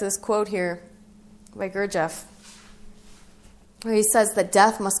go back to this quote here by Gurdjieff, where he says that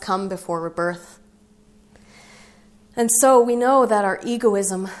death must come before rebirth. And so we know that our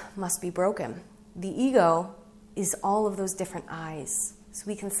egoism must be broken. The ego is all of those different I's. So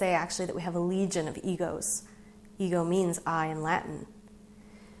we can say actually that we have a legion of egos. Ego means I in Latin.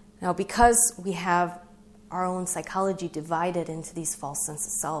 Now, because we have our own psychology divided into these false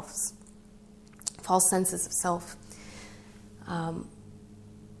senses of self,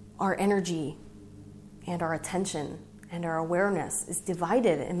 our energy and our attention and our awareness is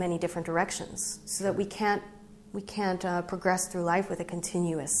divided in many different directions, so that we can't progress through life with a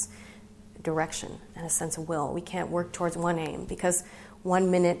continuous direction and a sense of will. We can't work towards one aim, because 1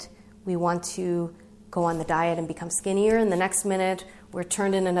 minute we want to go on the diet and become skinnier, and the next minute we're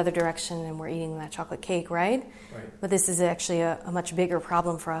turned in another direction and we're eating that chocolate cake, right? But this is actually a much bigger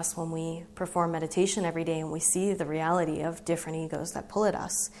problem for us when we perform meditation every day and we see the reality of different egos that pull at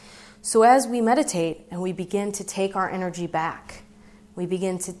us. So as we meditate and we begin to take our energy back, we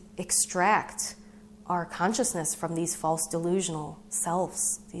begin to extract our consciousness from these false delusional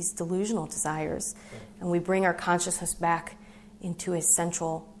selves, these delusional desires, and we bring our consciousness back into a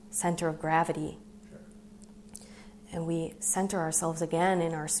central center of gravity. And we center ourselves again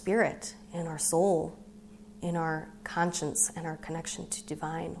in our spirit, in our soul, in our conscience and our connection to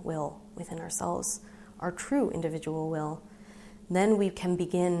divine will within ourselves, our true individual will. Then we can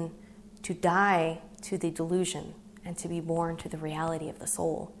begin to die to the delusion and to be born to the reality of the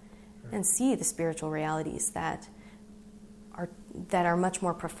soul and see the spiritual realities that are much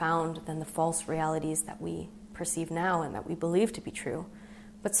more profound than the false realities that we perceive now and that we believe to be true.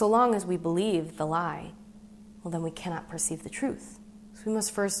 But so long as we believe the lie, well, then we cannot perceive the truth. So we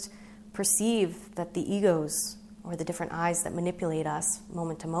must first perceive that the egos or the different eyes that manipulate us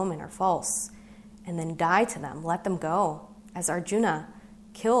moment to moment are false, and then die to them, let them go. As Arjuna,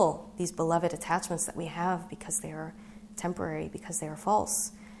 kill these beloved attachments that we have because they are temporary, because they are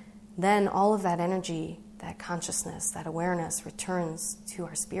false. Then all of that energy, that consciousness, that awareness returns to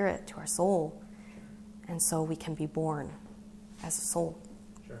our spirit, to our soul, and so we can be born as a soul.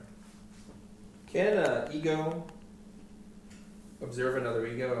 Can an ego observe another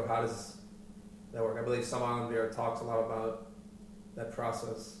ego? How does that work? I believe Samael Aun Weor talks a lot about that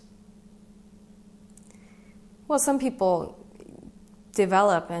process. Well, some people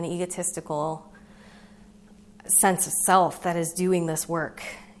develop an egotistical sense of self that is doing this work,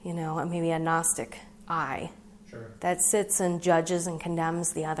 maybe a Gnostic I that sits and judges and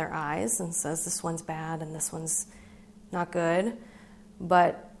condemns the other eyes and says this one's bad and this one's not good.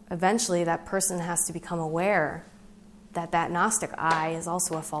 But eventually that person has to become aware that that Gnostic I is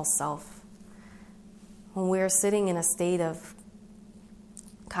also a false self. When we're sitting in a state of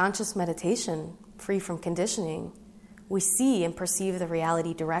conscious meditation, free from conditioning, we see and perceive the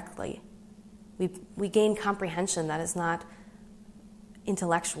reality directly. We gain comprehension that is not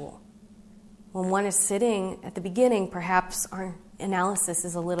intellectual. When one is sitting at the beginning, perhaps our analysis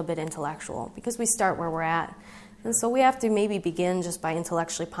is a little bit intellectual because we start where we're at. And so we have to maybe begin just by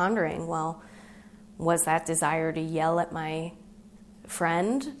intellectually pondering, well, was that desire to yell at my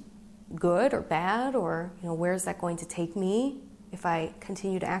friend good or bad, or where is that going to take me if I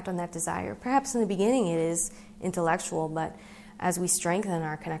continue to act on that desire? Perhaps in the beginning it is intellectual, but as we strengthen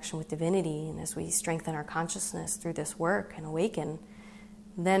our connection with divinity and as we strengthen our consciousness through this work and awaken,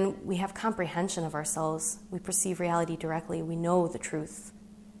 then we have comprehension of ourselves. We perceive reality directly. We know the truth.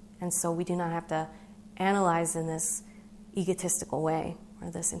 And so we do not have to analyze in this egotistical way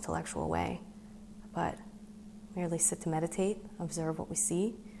or this intellectual way, but merely sit to meditate, observe what we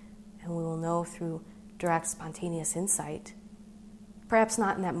see, and we will know through direct, spontaneous insight. Perhaps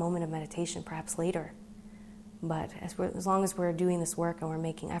not in that moment of meditation, perhaps later. But as long as we're doing this work and we're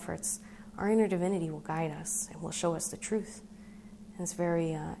making efforts, our inner divinity will guide us and will show us the truth. And it's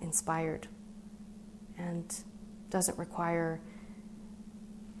very inspired and doesn't require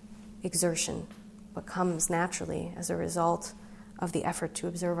exertion, but comes naturally as a result of the effort to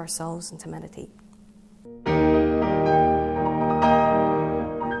observe ourselves and to meditate.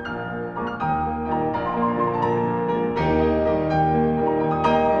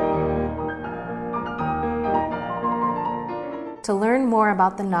 To learn more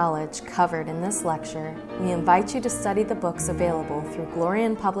about the knowledge covered in this lecture, we invite you to study the books available through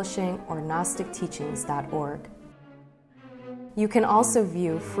Glorian Publishing or GnosticTeachings.org. You can also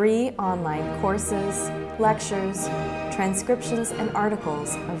view free online courses, lectures, transcriptions, and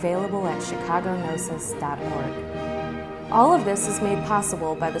articles available at ChicagoGnosis.org. All of this is made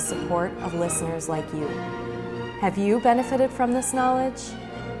possible by the support of listeners like you. Have you benefited from this knowledge?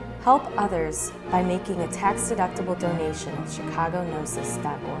 Help others by making a tax-deductible donation at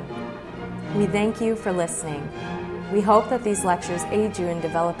ChicagoGnosis.org. We thank you for listening. We hope that these lectures aid you in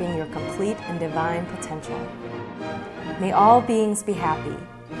developing your complete and divine potential. May all beings be happy.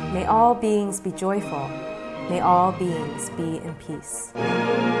 May all beings be joyful. May all beings be in peace.